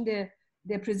emotion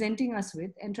they're presenting us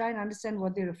with and try and understand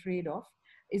what they're afraid of.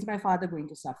 Is my father going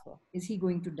to suffer? Is he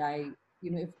going to die?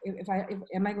 If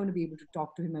am I going to be able to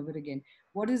talk to him ever again?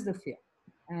 What is the fear?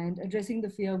 And addressing the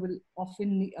fear will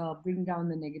often bring down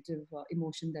the negative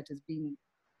emotion that is being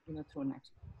thrown at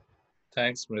you.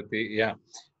 Thanks, Smriti. Yeah.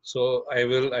 So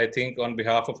I think on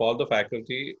behalf of all the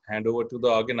faculty, hand over to the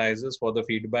organizers for the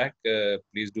feedback.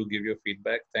 Please do give your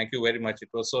feedback. Thank you very much. It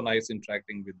was so nice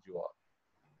interacting with you all.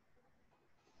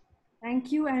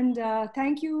 Thank you. And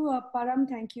thank you, Param.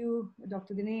 Thank you,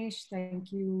 Dr. Dinesh.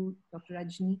 Thank you, Dr.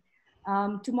 Rajni.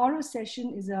 Tomorrow's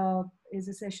session is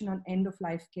a session on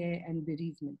end-of-life care and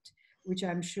bereavement, which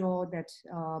I'm sure that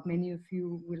many of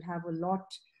you will have a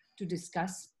lot to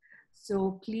discuss.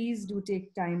 So please do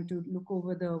take time to look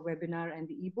over the webinar and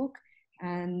the ebook,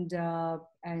 and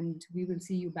we will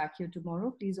see you back here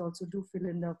tomorrow. Please also do fill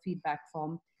in the feedback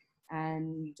form,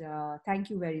 and thank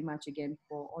you very much again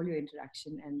for all your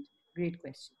interaction and great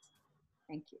questions.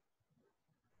 Thank you.